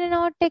මෙවන්ටනේ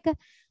නෝට් එක.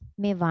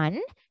 මෙවන්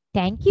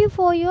thank you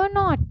for your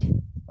note.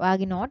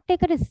 ඔයාගේ නෝට්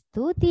එකට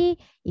ස්තුතියි.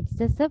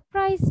 It's a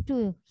surprise to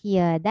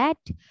hear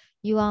that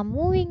you are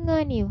moving a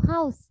new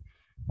house.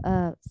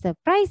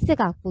 Surprise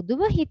එකක්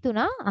පුදුම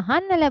හිතුණා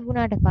අහන්න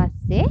ලැබුණාට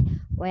පස්සේ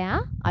ඔයා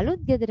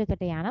අලුත්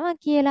ගෙදරකට යනවා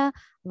කියලා.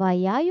 Why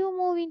are you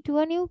moving to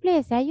a new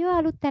place? අයියෝ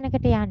අලුත්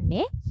තැනකට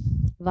යන්නේ.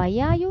 Why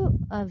are you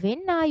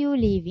when are you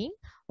leaving?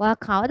 ඔයා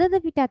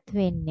කවදද පිටත්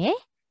වෙන්නේ?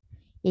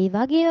 ඒ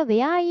වගේම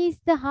where is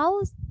the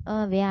house?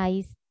 Where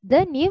is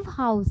the new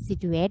house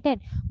situated?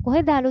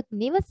 කොහෙද අලුත්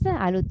නිවස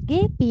අලුත්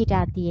ගේ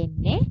පිහිටා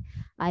තියෙන්නේ?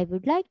 I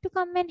would like to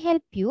come and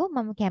help you.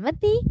 මම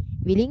කැමති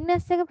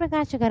willingness එක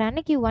ප්‍රකාශ කරන්න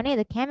කිව්වා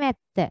නේද?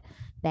 කැමැත්ත.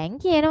 දැන්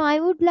කියනවා I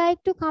would like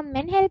to come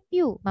and help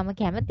you. මම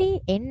කැමති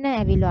එන්න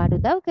ඇවිල්ලා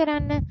උදව්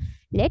කරන්න.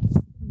 Let's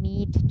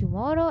meet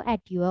tomorrow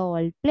at your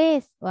old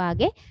place.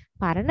 ඔයාගේ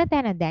පරණ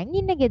තැන දැන්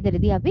ඉන්න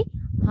ගෙදරදී අපි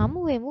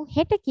හමු වෙමු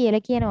හෙට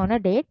කියලා කියන ඕන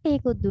ඩේට්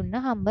එකකුත් දුන්න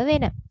හම්බ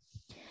වෙන.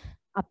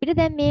 අපිට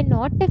දැන් මේ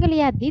නෝට් එක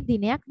ලියද්දී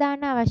දිනයක්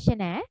දාන්න අවශ්‍ය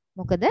නැහැ.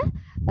 මොකද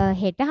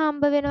හෙට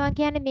හම්බ වෙනවා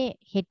කියන්නේ මේ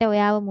හෙට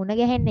ඔයාව මුණ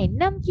ගැහෙන්න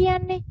එන්නම්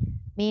කියන්නේ.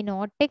 මේ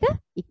නෝට් එක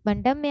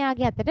ඉක්මනටම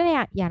මෙයාගේ අතට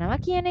යනවා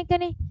කියන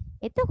එකනේ.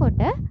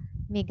 එතකොට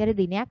මේකට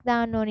දිනයක්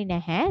දාන්න ඕනි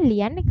නැහැ.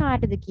 ලියන්නේ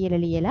කාටද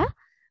කියලා ලියලා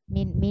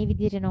මේ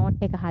විදිහට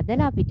නෝට් එක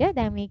හදලා අපිට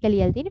දැන් මේක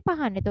ලියලා තියෙන්නේ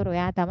පහන්. ඒතොර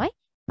ඔයා තමයි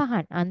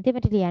පහන්.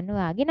 අන්තිමට ලියන්න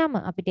ඔයාගේ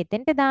නම. අපිට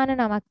එතෙන්ට දාන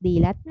නමක්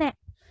දීලත් නැහැ.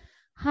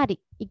 හරි.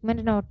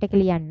 ඉක්මනට නෝට් එක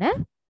ලියන්න.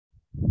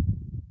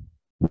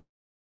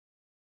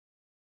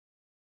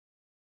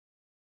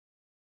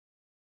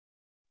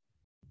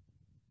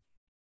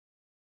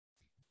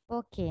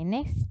 Okay,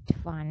 next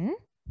one.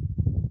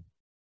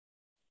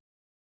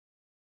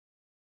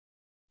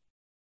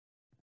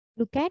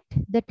 Look at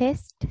the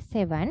test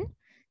 7.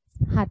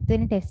 7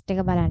 වෙනි ටෙස්ට් එක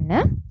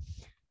බලන්න.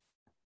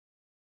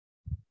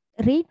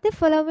 Read the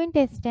following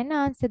test and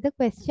answer the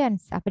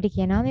questions. අපිට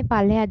කියනවා මේ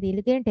පල්ලෙහා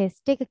දීලා තියෙන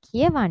ටෙස්ට් එක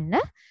කියවන්න.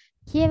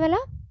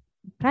 කියවලා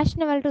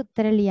ප්‍රශ්න වලට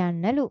උත්තර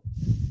ලියන්නලු.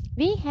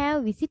 We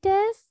have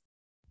visitors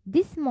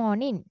this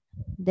morning.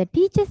 The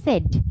teacher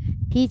said.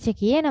 Teacher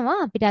කියනවා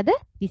අපිට අද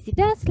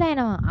විසිටර්ස්ලා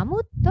එනවා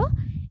අමුත්තෝ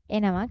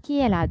එනවා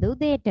කියලා අද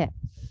උදේට.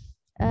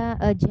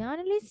 A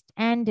journalist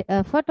and a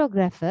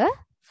photographer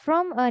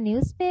from a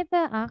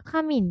newspaper are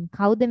coming.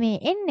 කවුද මේ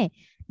එන්නේ?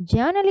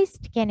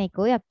 journalist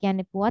කෙනෙකුයි අපි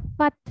කියන්නේ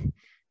පුවත්පත්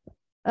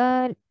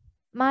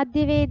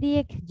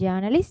මාධ්‍යවේදියෙක්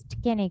journalist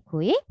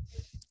කෙනෙකුයි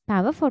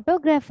තව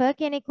photographer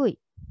කෙනෙකුයි.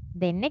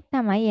 දෙන්නෙක්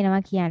තමයි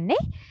එනවා කියන්නේ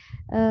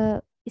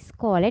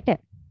ඉස්කෝලේට.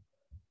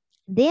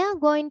 They are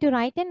going to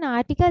write an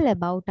article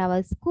about our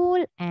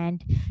school and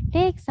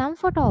take some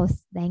photos.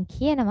 දැන්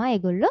කියනවා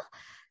ඒගොල්ලෝ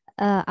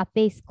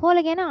අපේ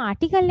ඉස්කෝලේ ගැන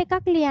ආටිකල්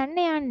එකක් ලියන්න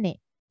යන්නේ.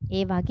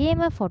 ඒ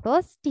වගේම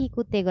ෆොටෝස්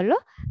ටිකුත් ඒගොල්ලෝ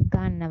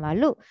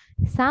ගන්නවලු.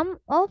 Some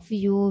of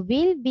you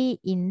will be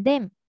in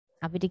them.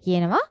 අපිට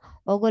කියනවා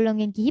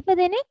ඕගොල්ලෝගෙන් කිහිප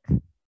දෙනෙක්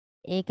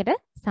ඒකට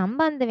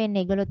සම්බන්ධ වෙන්න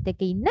ඒගොල්ලොත්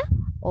එක්ක ඉන්න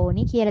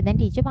ඕනි කියලා දැන්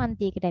ටීචර්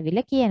පන්තියකට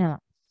ඇවිල්ලා කියනවා.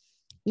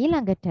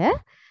 ඊළඟට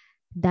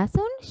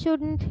Dasun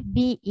shouldn't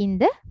be in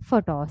the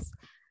photos.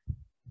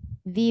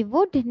 We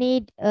would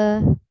need a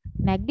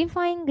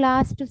magnifying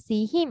glass to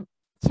see him.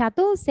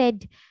 Chatu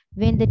said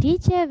when the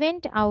teacher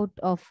went out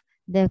of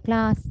the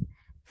class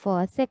for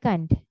a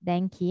second.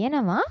 දැන්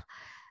කියනවා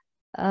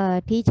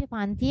ටීචර්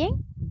පන්තියෙන්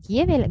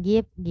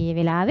ගිය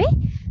වෙලාවේ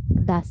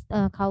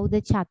කවුද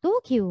චතු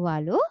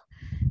කිව්වලු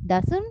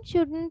Dasun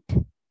shouldn't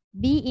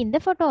be in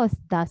the photos.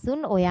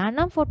 Dasun ඔයා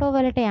නම් photo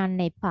වලට යන්න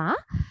එපා.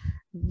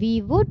 We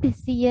would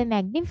see a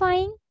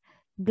magnifying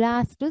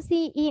glass to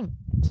see him.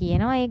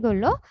 කියනවා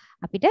ඒගොල්ලෝ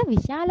අපිට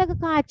විශාලක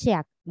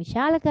කාචයක්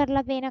විශාල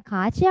කරලා පේන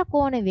කාචයක්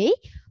ඕන වෙයි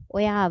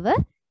ඔයාව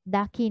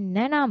දකින්න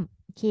නම්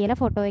කියලා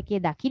ෆොටෝ එකේ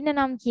දකින්න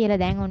නම් කියලා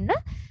දැන් ඔන්න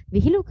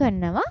විහිළු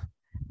කරනවා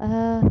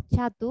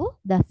චතු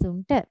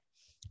දසුන්ට.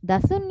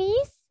 දසුන්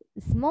is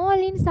small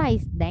in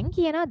size. දැන්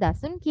කියනවා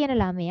දසුන් කියන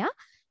ළමයා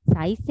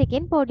size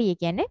එකෙන් පොඩි. ඒ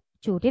කියන්නේ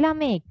චූටි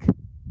ළමෙක්.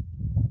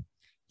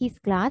 His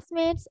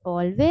classmates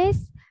always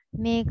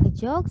make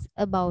jokes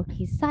about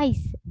his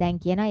size. දැන්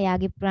කියනවා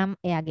එයාගේ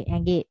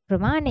ඇඟේ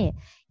ප්‍රමාණය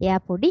එයා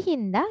පොඩි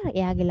හින්දා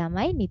එයාගේ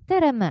ළමයි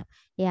නිතරම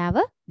එයාව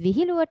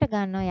විහිළුවට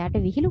ගන්නවා එයාට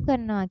විහිළු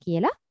කරනවා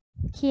කියලා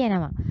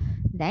කියනවා.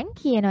 දැන්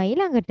කියනවා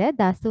ඊළඟට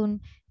දසුන්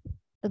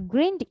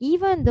grinned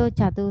even though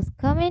Chatu's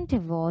comment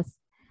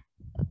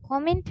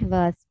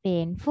was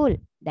painful.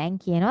 දැන්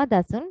කියනවා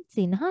දසුන්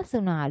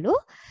සිනහසුනාලු.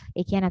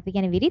 ඒ කියන්නේ අපි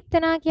කියන්නේ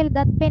විරිත්තනා කියලා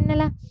දත්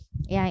පෙන්නලා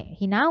එයා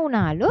hina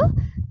වුණාලු.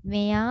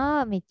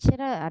 මෙයා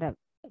මෙච්චර අර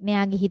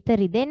මෙයාගේ හිත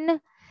රිදෙන්න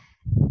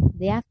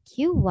දෙයක්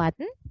කිව්වත්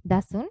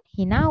දසුන්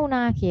hina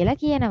වුණා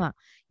කියලා කියනවා.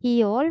 He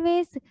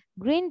always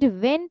grinned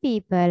when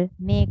people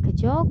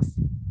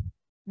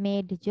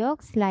made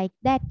jokes like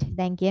that.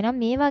 දැන් කියනවා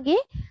මේ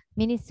වගේ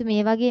මිනිස්සු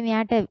මේ වගේ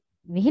මෙයාට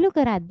විහිළු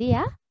කරද්දී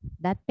යා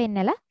දත්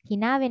පෙන්නලා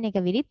hina වෙන එක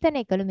විරිත්තන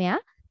එකලු මෙයා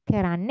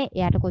කරන්නේ.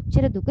 එයාට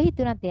කොච්චර දුක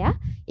හිතුණත් එයා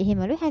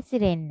එහෙමලු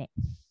හැසිරෙන්නේ.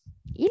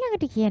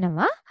 ඊළඟට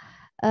කියනවා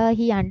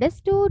he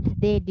understood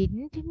they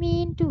didn't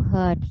mean to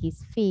hurt his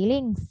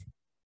feelings.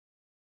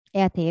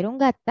 එයා තේරුම්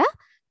ගත්තා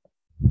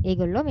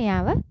ඒගොල්ලෝ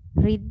මෙයාව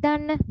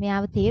රිද්දන්න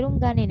මෙයාව තේරුම්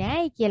ගන්නේ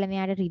නැහැ කියලා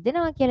මෙයාට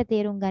රිදෙනවා කියලා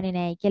තේරුම් ගන්නේ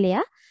නැහැ කියලා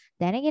එයා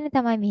දැනගෙන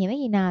තමයි මෙහෙම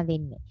hina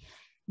වෙන්නේ.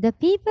 The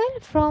people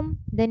from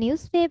the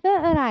newspaper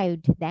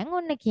arrived. දැන්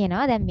ඔන්න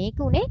කියනවා දැන් මේක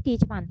උනේ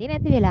ටීචර් පන්ති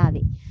නැති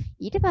වෙලාවේ.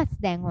 ඊට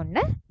පස්සේ දැන් ඔන්න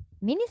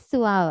මිනිස්සු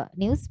ආව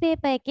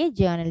newspaper එකේ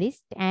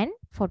journalist and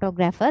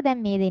photographer දැන්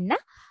මේ දෙන්න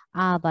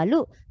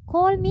ආවලු.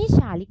 Call me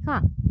Shalika.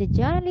 The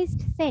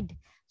journalist said.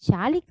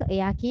 Shalika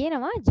එයා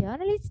කියනවා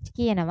journalist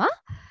කියනවා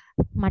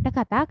මට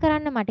කතා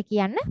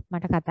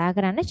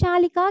කරන්න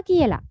ශාලිකා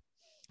කියලා.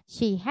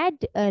 She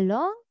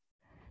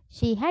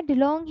had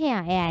long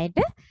hair. එයාට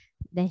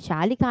දැන්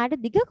ශාලිකාට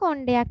දිග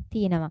කොණ්ඩයක්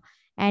තියෙනවා.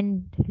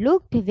 And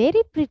looked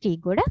very pretty.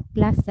 ගොඩක්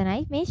ලස්සනයි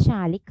මේ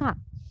ශාලිකා.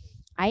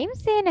 I'm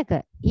සේනක.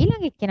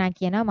 ඊළඟ එක්කෙනා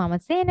කියනවා මම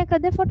Senaka.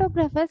 The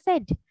photographer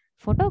said.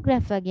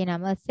 photographer ගේ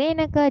නම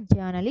සේනක,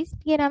 journalist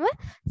ගේ නම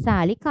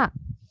ශාලිකා.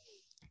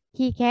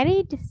 He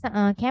carried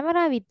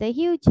camera with a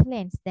huge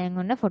lens. දැන්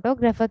ඔන්න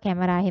photographer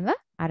camera එහෙම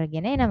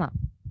අරගෙන එනවා.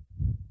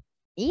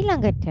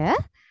 ඊළඟට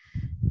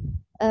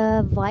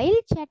while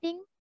chatting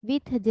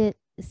with the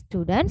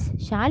students,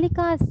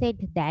 Shalika said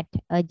that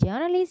a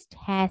journalist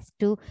has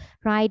to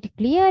write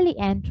clearly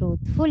and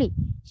truthfully.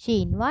 She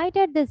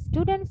invited the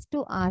students to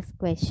ask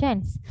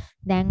questions.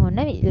 දැන් ඔන්න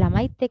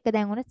ළමයිත් එක්ක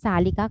දැන් ඔන්න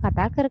ශාලිකා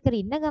කතා කර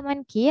ඉන්න ගමන්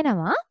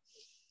කියනවා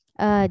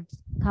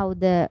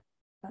කවුද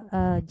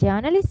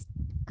journalist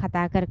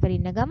කතා කර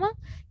ඉන්න ගමන්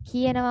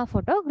කියනවා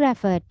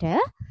photographerට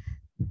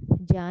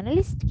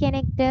journalist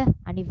කෙනෙක්ට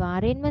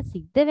අනිවාර්යෙන්ම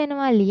සිද්ධ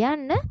වෙනවා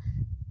ලියන්න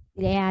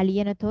එයා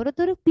ලියන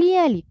තොරතුරු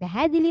clearly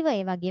පැහැදිලිව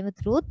ඒ වගේම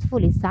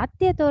truthfully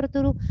සත්‍ය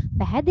තොරතුරු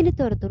පැහැදිලි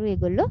තොරතුරු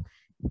ඒගොල්ලෝ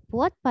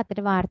පුවත්පතට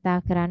වාර්තා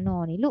කරන්න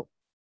ඕනිලු.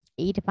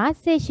 ඊට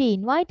පස්සේ she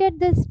invited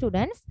the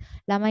students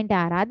ළමයින්ට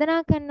ආරාධනා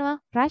කරනවා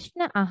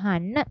ප්‍රශ්න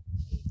අහන්න.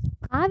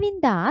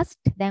 කාවින්ද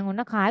asked දැන්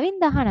ඔන්න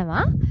කාවින්ද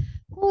අහනවා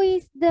who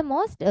is the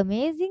most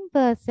amazing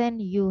person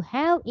you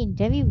have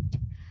interviewed?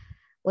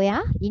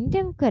 ඔයා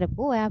ඉන්ටර්විව්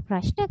කරපු ඔයා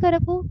ප්‍රශ්න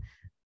කරපු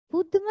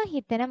පුදුම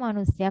හිතෙන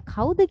මිනිස්සයා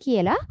කවුද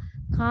කියලා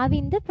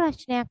කාවින්ද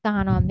ප්‍රශ්නයක්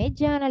අහනවා මේ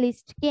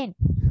ජර්නලිස්ට් කෙන්.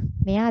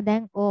 මෙයා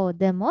දැන්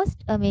the most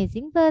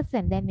amazing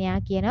person දැන් මෙයා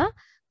කියනවා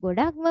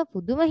ගොඩක්ම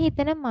පුදුම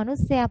හිතෙන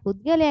මිනිස්සයා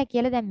පුද්ගලයා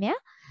කියලා දැන් මෙයා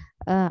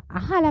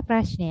අහලා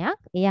ප්‍රශ්නයක්.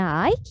 එයා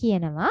ආයි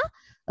කියනවා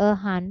a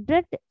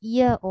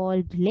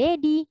 100-year-old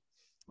lady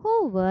who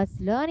was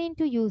learning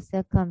to use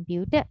a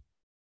computer.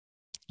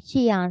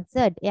 She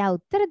answered. එයා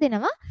උත්තර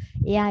දෙනවා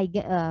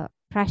එයා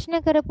ප්‍රශ්න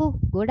කරපු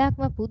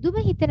ගොඩක්ම පුදුම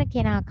හිතෙන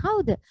කෙනා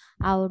කවුද?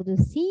 අවුරුදු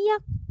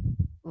 100ක්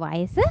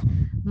වයස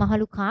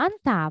මහලු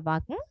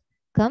කාන්තාවක්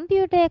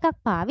කම්පියුටර් එකක්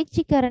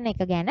පාවිච්චි කරන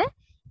එක ගැන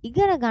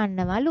ඉගෙන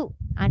ගන්නවලු.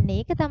 අන්න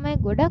ඒක තමයි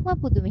ගොඩක්ම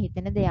පුදුම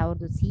හිතෙන දේ.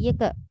 අවුරුදු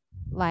 100ක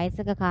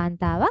වයසක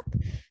කාන්තාවක්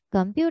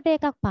කම්පියුටර්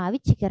එකක්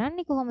පාවිච්චි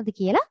කරන්නේ කොහොමද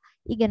කියලා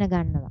ඉගෙන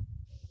ගන්නවා.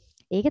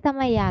 ඒක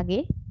තමයි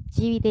යාගේ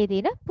ජීවිතයේ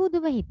තියෙන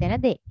පුදුම හිතෙන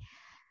දේ.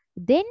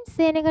 Then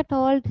Senaka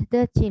told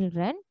the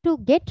children to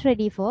get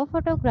ready for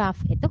photograph.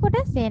 එතකොට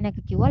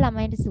Senaka කිව්වා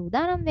ළමයින්ට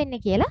සූදානම් වෙන්න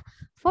කියලා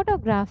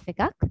photograph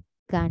එකක්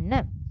ගන්න.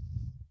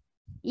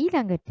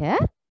 ඊළඟට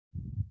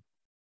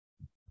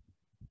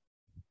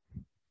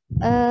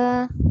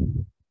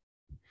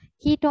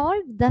he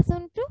told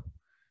Dasun to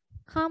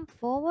come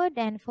forward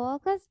and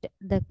focused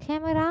the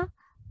camera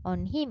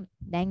on him.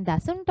 දැන්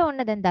දසුන්ට ඕන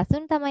දැන්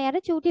දසුන් තමයි අර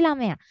චූටි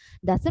ළමයා.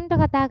 දසුන්ට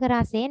කතා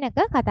කරා සේනක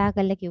කතා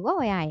කරලා කිව්වා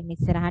ඔයා එන්න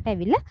ඉස්සරහට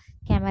ඇවිල්ලා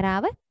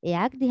කැමරාව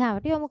එයාගේ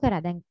දිහාවට යොමු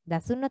කරා. දැන්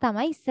දසුන්ව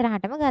තමයි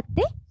ඉස්සරහටම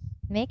ගත්තේ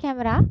මේ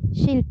කැමරා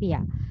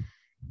ශිල්පියා.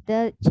 The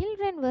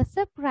children were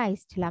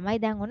surprised. ළමයි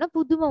දැන් ඔන්න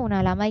පුදුම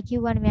වුණා. ළමයි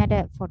කිව්වනේ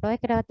මෙයාට ෆොටෝ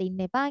එකකටවත් ඉන්න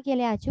එපා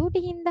කියලා. එයා චූටි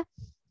හින්දා.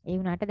 ඒ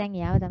වුණාට දැන්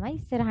එයාව තමයි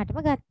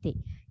ඉස්සරහටම ගත්තේ.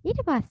 ඊට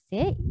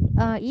පස්සේ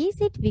is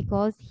it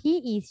because he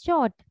is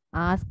short?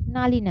 asked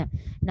Nalina.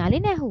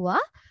 Nalina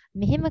ඇහුවා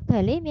මෙහෙම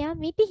කළේ මෙයා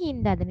මිටි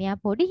හින්දාද මෙයා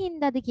පොඩි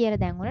හින්දාද කියලා.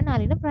 දැන් ඔන්න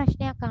නලින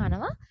ප්‍රශ්නයක්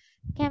අහනවා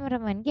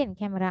කැමරමන්ගෙන්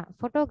කැමරා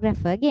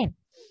ෆොටෝග්‍රැෆර්ගෙන්.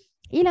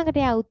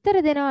 ඊළඟට එයා උත්තර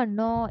දෙනවා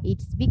no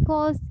it's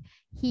because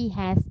he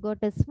has got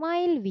a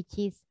smile which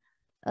is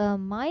a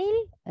mile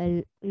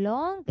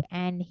long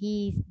and he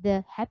is the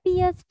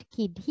happiest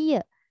kid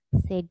here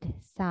said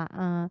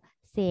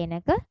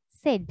Senaka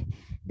said.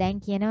 දැන්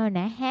කියනවා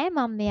නැහැ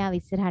මම මෙයාව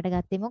ඉස්සරහට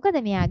ගත්තේ මොකද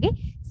මෙයාගේ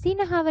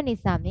සිනහව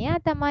නිසා. මෙයා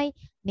තමයි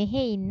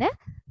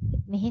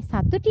මෙහි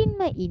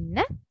සතුටින්ම ඉන්න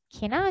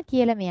කෙනා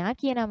කියලා මෙයා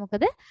කියනවා.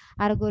 මොකද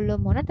අරගොල්ලෝ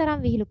මොනතරම්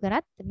විහිළු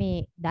කරත් මේ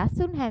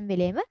දසුන් හැම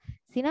වෙලේම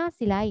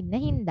සිනාසිලා ඉන්න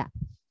හින්දා.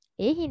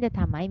 ඒ හින්දා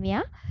තමයි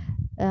මෙයා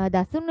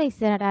දසුන්ව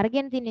ඉස්සරහට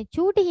අරගෙන තින්නේ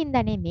චූටි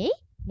හින්දා නෙමෙයි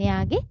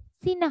මෙයාගේ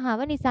සිනහව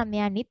නිසා.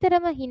 මෙයා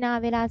නිතරම hina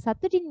වෙලා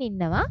සතුටින්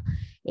ඉන්නවා.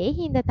 ඒ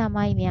හින්දා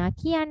තමයි මෙයා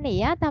කියන්නේ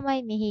එයා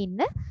තමයි මෙහි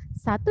ඉන්න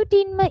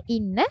සතුටින්ම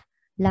ඉන්න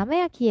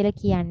ළමයා කියලා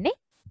කියන්නේ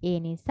ඒ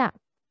නිසා.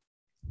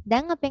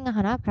 දැන් අපෙන්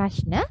අහනවා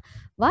ප්‍රශ්න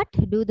what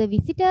do the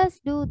visitors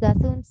do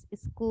Dasun's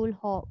school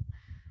hope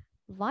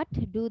what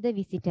do the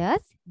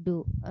visitors do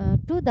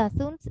to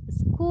Dasun's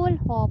school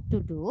hope to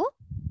do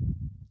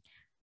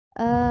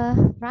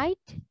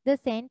write the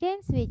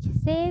sentence which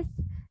says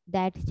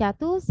that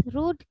Chatu's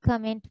rude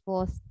comment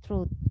was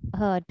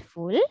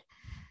hurtful.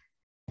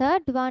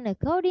 Third one,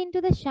 according to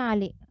the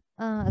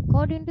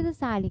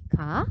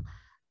Salika,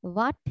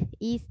 what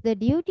is the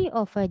duty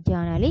of a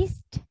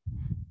journalist?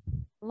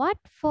 What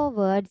four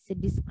words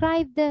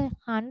describe the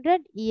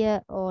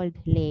 100-year-old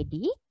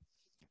lady?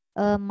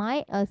 A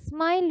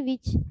smile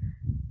which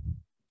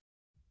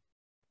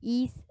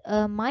is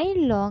a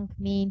mile long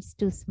means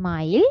to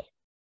smile.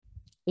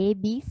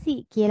 ABC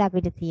කියලා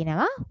අපිට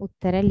තියෙනවා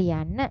උත්තර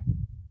ලියන්න.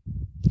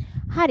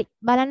 හරි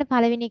බලන්න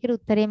පළවෙනි එකට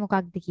උත්තරේ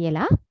මොකක්ද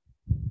කියලා.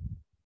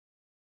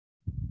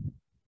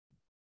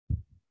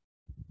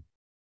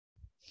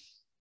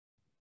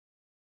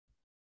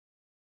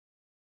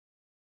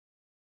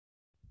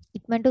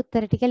 ඉක්මනට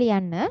උත්තර ටික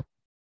ලියන්න.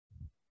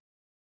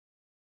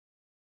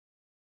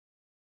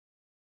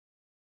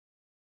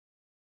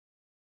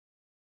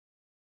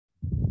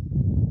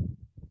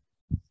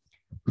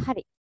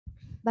 හරි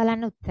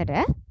බලන්න උත්තර.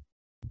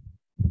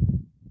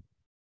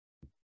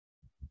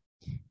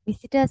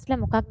 visitors ලා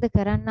මොකක්ද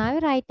කරන්න ආවේ?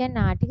 write an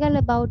article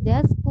about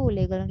their school.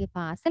 ඒගොල්ලන්ගේ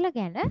පාසල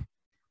ගැන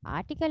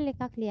ආටිකල්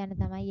එකක් ලියන්න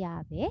තමයි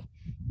ආවේ.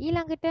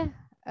 ඊළඟට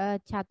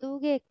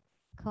චතුගේ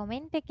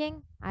කමෙන්ට් එකෙන්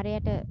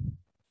අරයට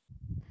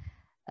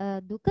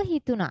දුක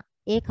හිතුණා.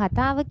 ඒ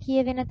කතාව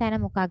කියවෙන තැන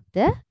මොකක්ද?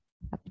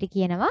 අපිට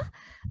කියනවා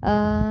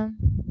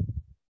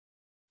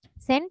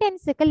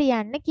sentence එක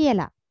ලියන්න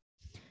කියලා.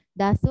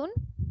 Dasun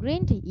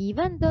grinned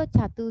even though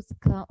Chatu's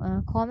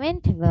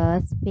comment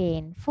was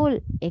painful.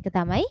 ඒක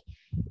තමයි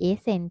ඒ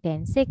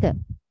sentence එක.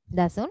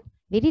 Dasun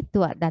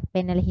විරිත්තුවා දත්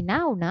පෙන්නලා hina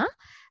වුණා.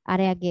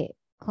 අරයාගේ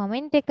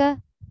comment එක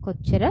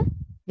කොච්චර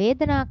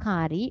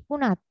වේදනාකාරී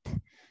වුණත්.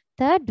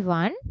 Third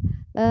one,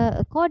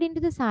 according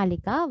to the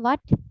Salika,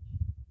 what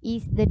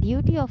is the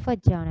duty of a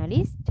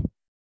journalist?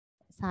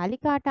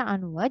 Salikaට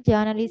අනුව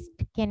journalist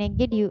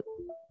කෙනෙක්ගේ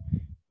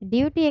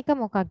duty එක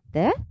මොකක්ද?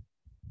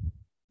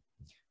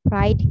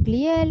 Write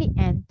clearly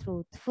and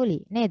truthfully.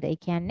 නේද? ඒ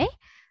කියන්නේ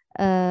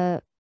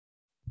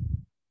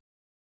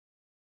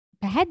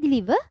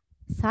පැහැදිලිව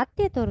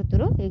සත්‍ය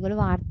තොරතුරු ඒගොල්ලෝ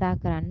වාර්තා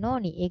කරන්න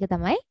ඕනි. ඒක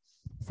තමයි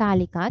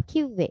සාලිකා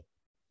කිව්වේ.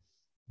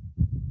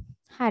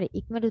 හරි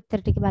ඉක්මනට උත්තර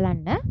ටික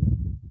බලන්න.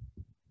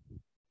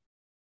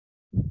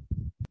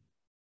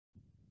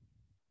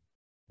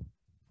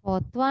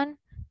 Fourth one,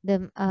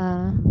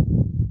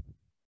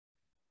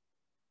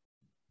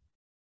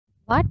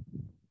 what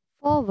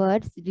four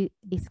words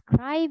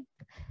describe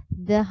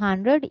the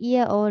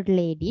 100-year-old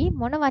lady?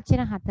 මොන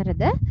වචන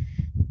හතරද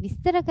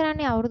විස්තර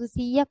කරන්නේ අවුරුදු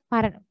 100ක්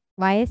පරණ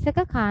වයසක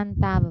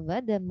කාන්තාවව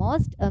the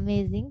most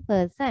amazing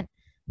person.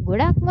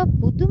 ගොඩක්ම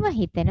පුදුම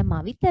හිතෙන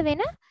මවිත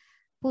වෙන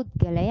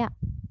පුද්ගලයා.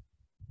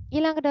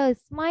 ඊළඟට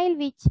smile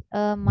which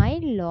a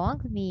mile long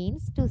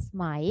means to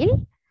smile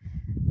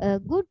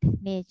good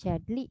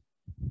naturedly.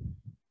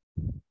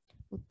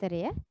 උත්තරය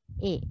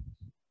A.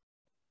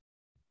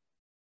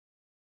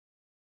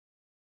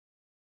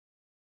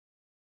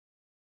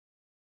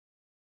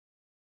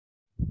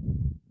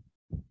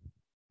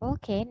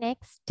 Okay,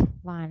 next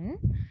one.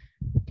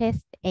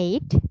 Test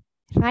 8.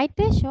 Write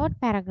a short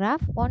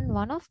paragraph on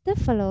one of the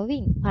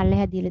following.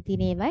 පල්ලෙහා දීලා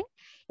තියෙන ඒවායින්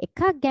එකක්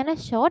ගැන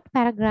short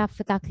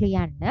paragraph එකක්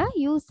ලියන්න.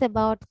 Use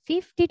about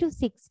 50 to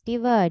 60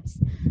 words.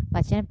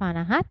 වචන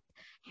 50ත්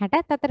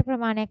 60ත් අතර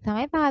ප්‍රමාණයක්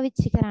තමයි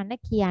පාවිච්චි කරන්න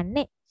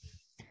කියන්නේ.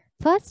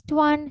 First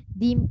one,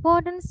 the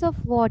importance of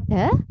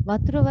water.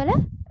 වතුර වල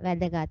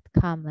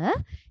වැදගත්කම.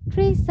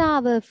 Trees are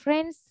our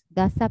friends.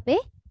 ගස් අපේ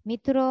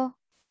මිතුරෝ.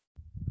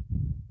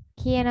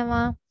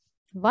 කියනවා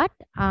what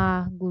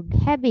are good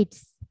habits?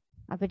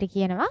 අපිට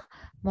කියනවා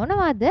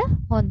මොනවද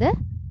හොඳ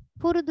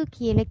පුරුදු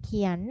කියලා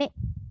කියන්නේ.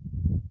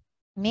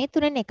 මේ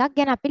තුනෙන් එකක්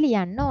ගැන අපි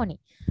ලියන්න ඕනි.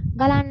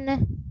 බලන්න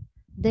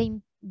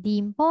the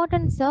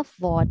importance of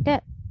water.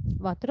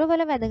 වතුර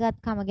වල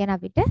වැදගත්කම ගැන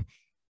අපිට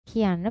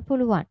කියන්න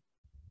පුළුවන්.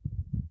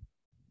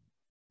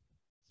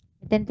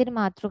 මෙතන තියෙන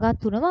මාතෘකා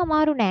තුනම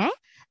අමාරු නෑ.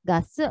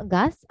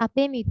 ගස්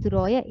අපේ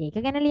මිතුරෝය. ඒක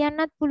ගැන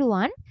ලියන්නත්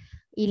පුළුවන්.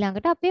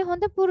 ඊළඟට අපේ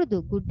හොඳ පුරුදු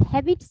good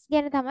habits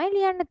ගැන තමයි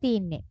ලියන්න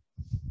තියෙන්නේ.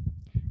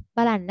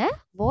 බලන්න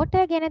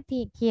water ගැන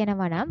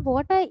කියනවා නම්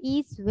water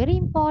is very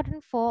important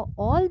for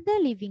all the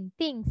living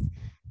things.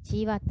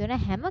 ජීවත් වෙන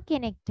හැම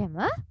කෙනෙක්ටම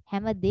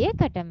හැම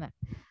දෙයකටම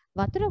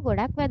වතුර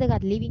ගොඩක්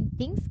වැදගත්. living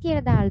things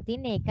කියලා දාලා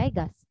තින්නේ ඒකයි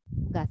ගස්.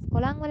 ගස්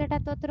කොළන්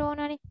වලටත් වතුර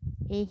ඕනනේ.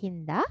 ඒ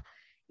හින්දා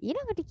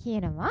ඊළඟට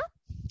කියනවා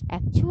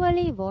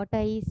actually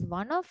water is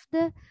one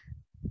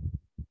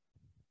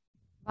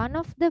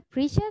of the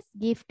precious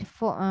gift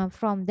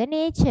from the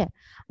nature.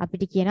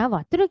 අපිට කියනවා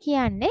වතුර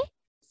කියන්නේ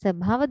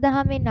ස්වභාව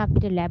දහමෙන්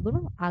අපිට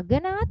ලැබුණු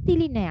අගනා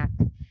තිලිනයක්.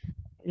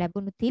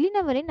 ලැබුණු තිලින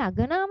වලින්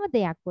අගනාම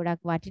දෙයක්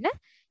ගොඩක් වටින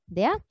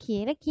දෙයක්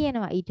කියලා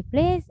කියනවා. It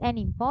plays an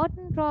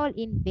important role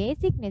in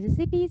basic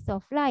necessities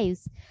of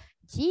lives.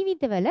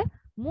 ජීවිතවල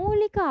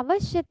මූලික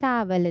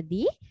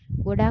අවශ්‍යතාවලදී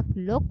ගොඩක්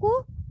ලොකු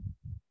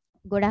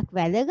ගොඩක්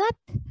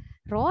වැදගත්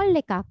රෝල්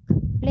එකක්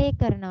ප්ලේ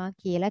කරනවා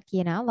කියලා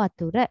කියනවා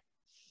වතුර.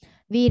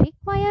 We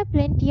require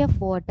plenty of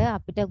water.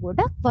 අපිට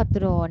ගොඩක්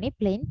වතුර ඕනි.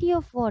 Plenty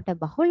of water.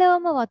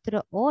 බහුලවම වතුර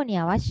ඕනි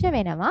අවශ්‍ය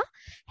වෙනවා.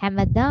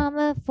 හැමදාම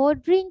for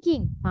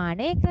drinking.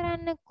 පානය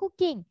කරන්න,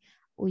 cooking.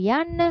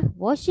 උයන්න,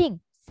 washing.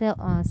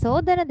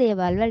 සෝදන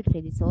දේවල්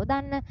වලටදී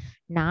සෝදන්න,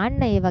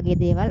 නාන්න ඒ වගේ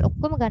දේවල්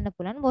ඔක්කොම ගන්න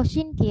පුළුවන්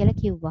washing කියලා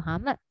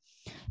කිව්වහම.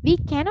 We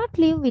cannot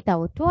live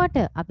without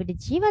water. අපිට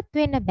ජීවත්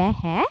වෙන්න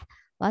බෑ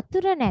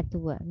වතුර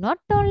නැතුව. Not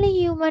only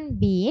human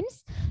beings,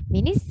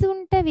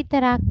 මිනිස්සුන්ට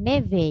විතරක්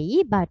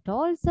නෙවෙයි, but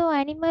also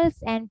animals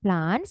and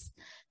plants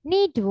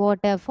need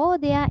water for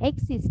their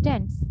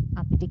existence.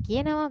 අපිට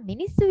කියනවා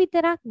මිනිස්සු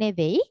විතරක්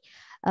නෙවෙයි,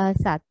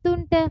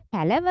 සත්තුන්ට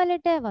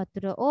පැලවලට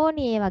වතුර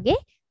ඕනි ඒ වගේ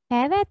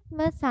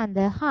පැවැත්ම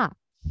සඳහා.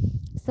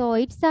 So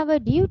it's our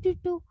duty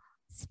to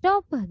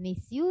stop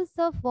misuse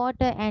of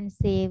water and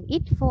save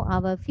it for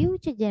our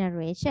future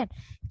generation.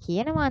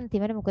 කියනවා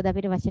අන්තිමට මොකද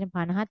අපිට වචන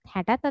 50ත්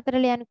 60ත් අතර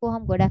ලියන්න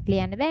කොහොම ගොඩක්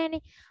ලියන්න බෑනේ.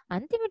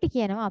 අන්තිමට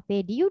කියනවා අපේ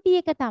ඩියුටි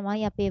එක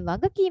තමයි අපේ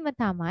වගකීම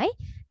තමයි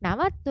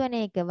නවත්වන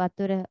එක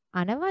වතුර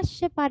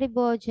අනවශ්‍ය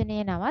පරිභෝජනය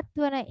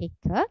නවත්වන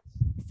එක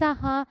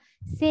සහ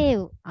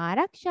save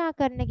ආරක්ෂා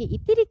කරන එක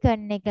ඉතිරි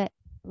කරන එක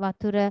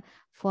වතුර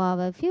for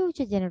our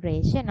future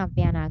generation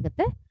අපේ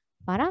අනාගත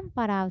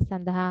පරම්පරාව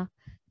සඳහා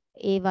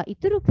ඒවා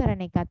ඉතුරු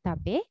කරන එකත්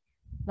අපේ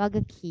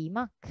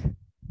වගකීමක්.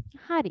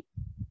 හරි.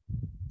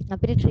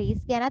 අපිට trees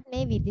ගැනත්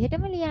මේ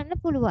විදිහටම ලියන්න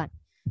පුළුවන්.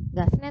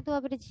 ගස් නැතුව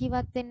අපිට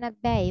ජීවත් වෙන්නත්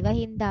බෑ. ඒවා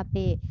හින්දා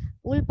අපේ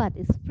උල්පත්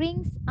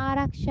springs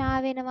ආරක්ෂා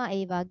වෙනවා.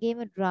 ඒ වගේම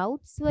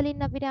droughts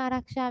වලින් අපිට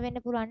ආරක්ෂා වෙන්න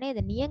පුළුවන් නේද?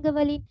 නියඟ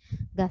වලින්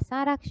ගස්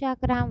ආරක්ෂා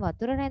කරාම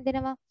වතුර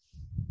රැඳෙනවා.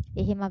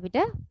 එහෙම අපිට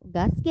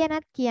ගස්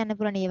ගැනත් කියන්න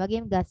පුළුවන්. ඒ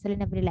වගේම ගස්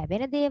වලින් අපිට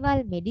ලැබෙන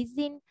දේවල්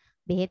medicine,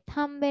 බෙහෙත්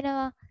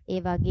හම්බෙනවා.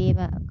 ඒ වගේම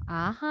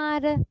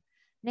ආහාර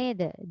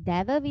නේද?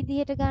 දැව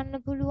විදිහට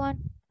ගන්න පුළුවන්.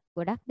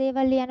 ගොඩක්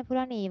දේවල් ලියන්න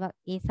පුළුවන්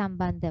ඒ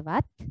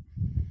සම්බන්ධවත්.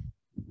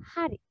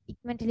 හරි.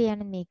 ඉක්මනට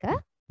ලියන්න මේක.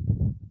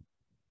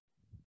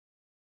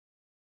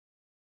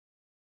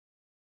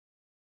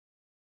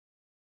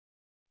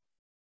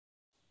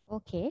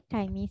 Okay,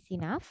 time is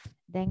enough.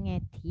 දැන්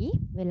ඇති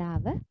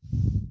වෙලාව.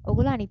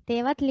 ඔයගොල්ලෝ අනිත්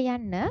ඒවාත්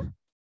ලියන්න.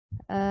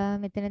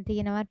 මෙතන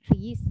තියෙනවා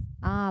trees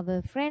are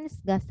our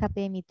friends. ගස්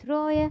අපේ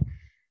මිත්‍රෝය.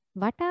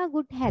 What are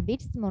good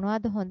habits?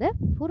 මොනවද හොඳ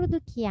පුරුදු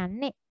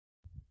කියන්නේ?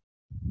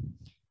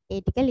 ඒ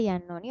ටික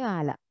ලියන්න ඕනි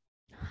ඔයාලා.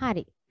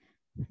 හරි.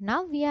 Now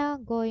we are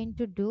going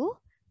to do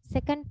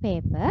second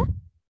paper.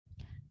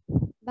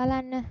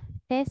 බලන්න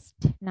test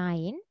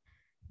 9.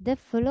 The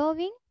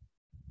following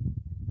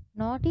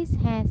notice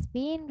has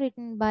been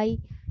written by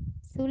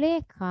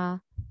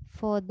Sulekha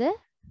for the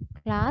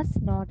class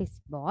notice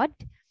board.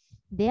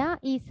 There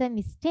is a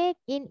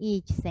mistake in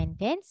each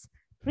sentence.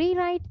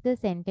 Rewrite the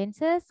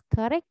sentences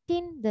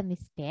correcting the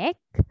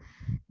mistake.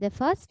 The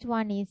first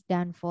one is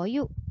done for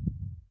you.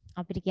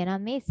 අපිට කියනවා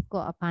මේ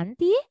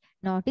පන්තියේ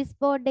notice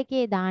board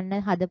එකේ දාන්න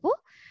හදපු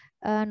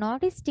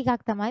notice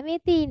ටිකක් තමයි මේ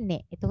තියෙන්නේ.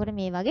 එතකොට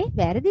මේ වගේ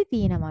වැරදි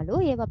තියෙනවලු.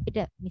 ඒව අපිට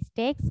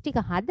mistakes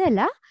ටික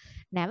හදලා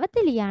නැවත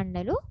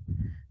ලියන්නලු.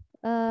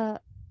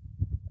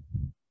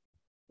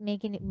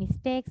 මේකේ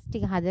mistakes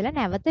ටික හදලා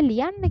නැවත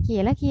ලියන්න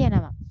කියලා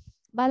කියනවා.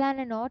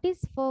 බලන්න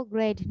notice for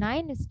grade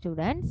 9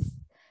 students.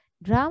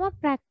 Drama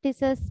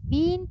practices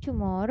begin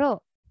tomorrow.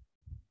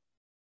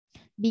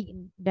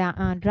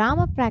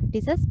 Drama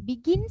practices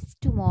begins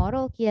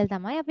tomorrow කියලා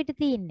තමයි අපිට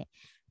තියෙන්නේ.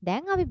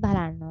 දැන් අපි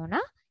බලන්න ඕන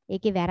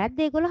ඒකේ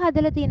වැරද්ද ඒගොල්ලෝ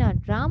හදලා තියෙනවා.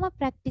 Drama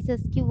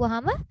practices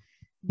කිව්වහම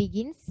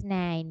begins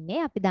නෑ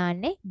ඉන්නේ. අපි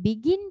දාන්නේ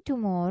begin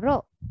tomorrow.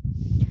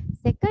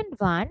 Second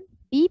one,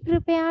 be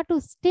prepared to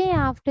stay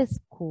after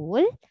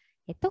school.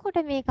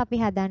 එතකොට මේක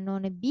අපි හදන්න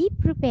ඕනේ be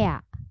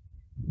prepared.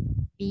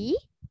 Be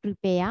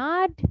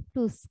prepared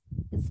to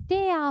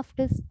stay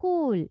after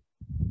school.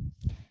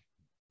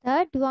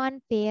 Third one,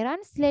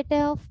 parents letter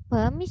of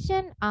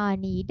permission are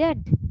needed.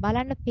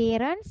 බලන්න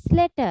parents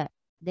letter.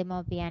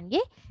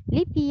 දෙමාපියන්ගේ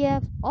ලිපිය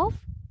of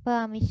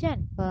permission.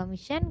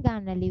 permission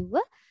ගන්න ලිව්ව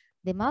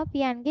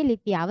දෙමාපියන්ගේ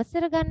ලිපිය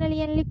අවසර ගන්න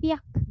ලියන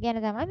ලිපියක්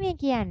ගැන තමයි මේ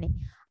කියන්නේ.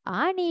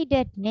 are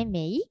needed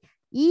නෙමෙයි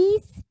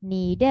is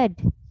needed.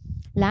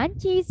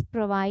 Lunch is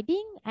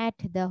providing at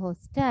the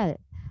hostel.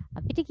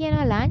 අපිට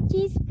කියනවා lunch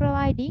is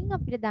providing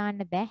අපිට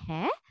දාන්න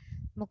බෑ.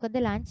 මොකද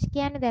lunch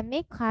කියන්නේ දැන්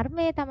මේ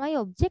කර්මය තමයි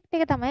object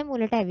එක තමයි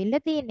මුලට ඇවිල්ලා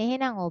තියෙන්නේ.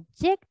 එහෙනම්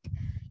object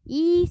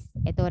is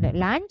එතකොට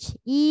lunch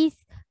is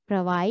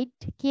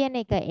provide කියන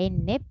එක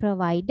එන්නේ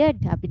provided.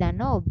 අපි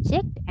දන්නවා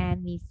object and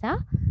නිසා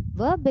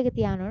verb එක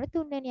තියාගෙන ඕන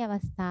තුන්වෙනි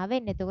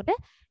අවස්ථාවෙන්. එතකොට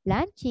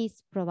lunch is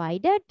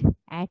provided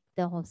at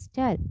the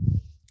hostel.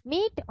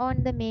 Meet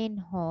on the main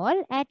hall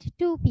at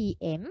 2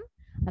 p.m.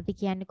 අපි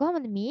කියන්නේ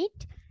කොහොමද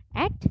meet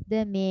at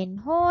the main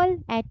hall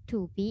at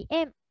 2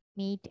 p.m.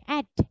 meet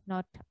at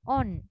not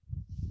on.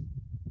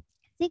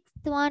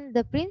 Sixth one,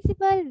 the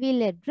principal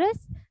will address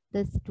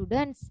the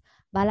students.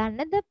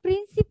 බලන්න the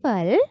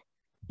principal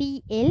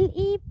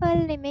PLE පල්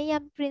නෙමෙයි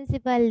අපි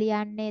principal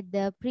ලියන්නේ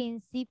the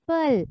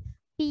principal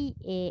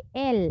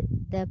PAL.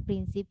 The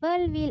principal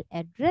will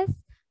address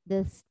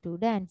the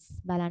students.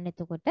 බලන්න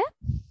එතකොට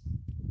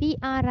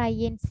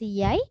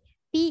PRINCI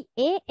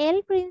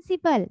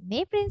principal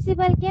මේ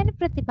principal කියන්නේ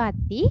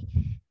ප්‍රතිපත්ති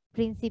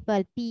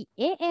principal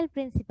PAL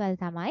principal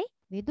තමයි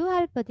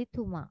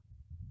විදුහල්පතිතුමා.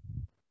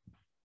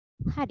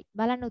 හරි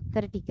බලන්න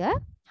උත්තර ටික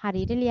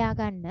හරියට ලියා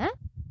ගන්න.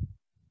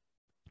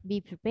 Be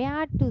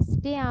prepared to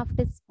stay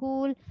after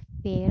school.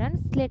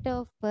 Parents' letter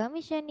of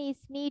permission is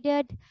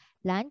needed.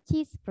 Lunch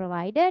is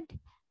provided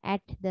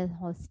at the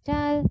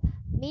hostel.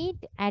 Meet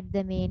at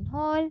the main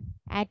hall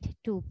at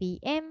 2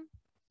 p.m.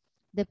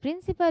 The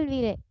principal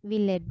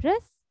will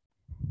address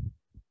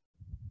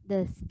the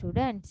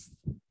students.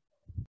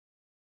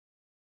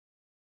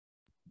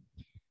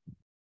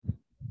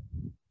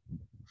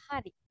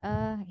 හරි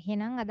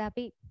එහෙනම් අද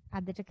අපි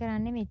අදට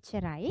කරන්නේ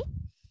මෙච්චරයි.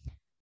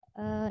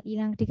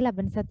 ඊළඟ ටික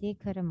ලබන සතියේ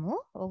කරමු.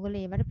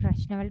 ඕගොල්ලෝ ඒවට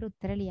ප්‍රශ්න වලට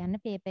උත්තර ලියන්න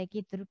පේපර්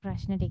එකේ ඉතුරු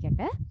ප්‍රශ්න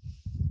ටිකට.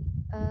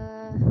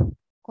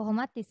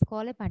 කොහොමත්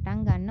ඉස්කෝලේ පටන්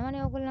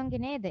ගන්නවනේ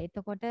ඕගොල්ලන්ගේ නේද?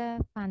 එතකොට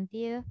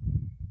පන්තිය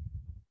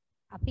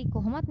අපි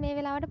කොහොමත් මේ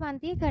වෙලාවට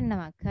පන්තිය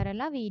කරනවා.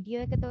 කරලා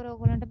වීඩියෝ එක තෝර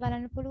ඕගොල්ලන්ට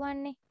බලන්න පුළුවන්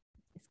නේ.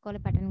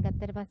 ඉස්කෝලේ පටන්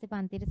ගත්තට පස්සේ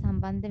පන්තියට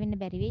සම්බන්ධ වෙන්න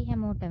බැරි වෙයි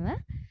හැමෝටම.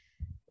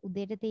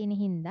 උදේට තියෙන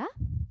හින්දා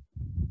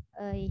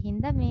ඒ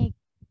හින්දා මේ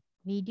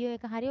වීඩියෝ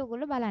එක හරිය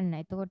ඕගොල්ලෝ බලන්න.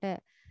 එතකොට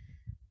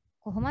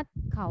කොහොමත්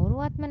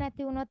කවුරුවත්ම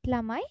නැති වුණොත්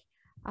ළමයි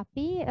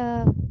අපි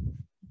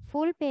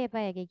ෆුල්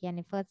පේපර් එක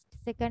කියන්නේ ෆස්ට්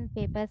සෙකන්ඩ්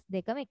පේපර්ස්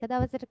දෙකම එක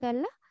දවසට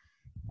කරලා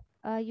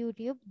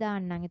YouTube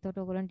දාන්නම්. එතකොට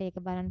ඔයගොල්ලන්ට ඒක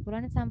බලන්න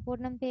පුළුවන්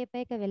සම්පූර්ණ පේපර්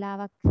එක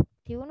වෙලාවක්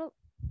තියුණු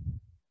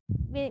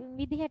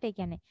විදිහට ඒ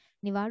කියන්නේ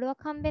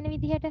නිවාඩුවක් හම්බෙන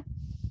විදිහට ඒ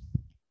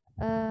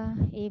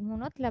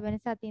වුණොත් ලබන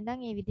සතියේ ඉඳන්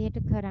ඒ විදිහට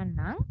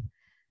කරන්නම්.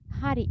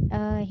 හරි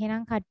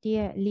එහෙනම්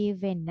කට්ටිය ලීව්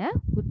වෙන්න.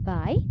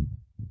 goodbye.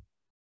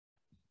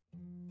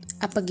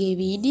 අපගේ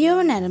වීඩියෝ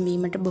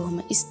නැරඹීමට බොහොම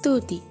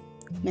ස්තුතියි.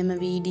 මෙම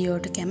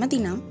වීඩියෝට කැමති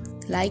නම්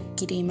ලයික්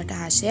කිරීමට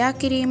හා ෂෙයා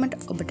කිරීමට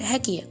ඔබට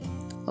හැකිය.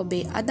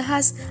 ඔබේ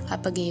අදහස්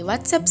අපගේ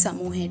WhatsApp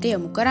සමූහයට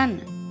යොමු කරන්න.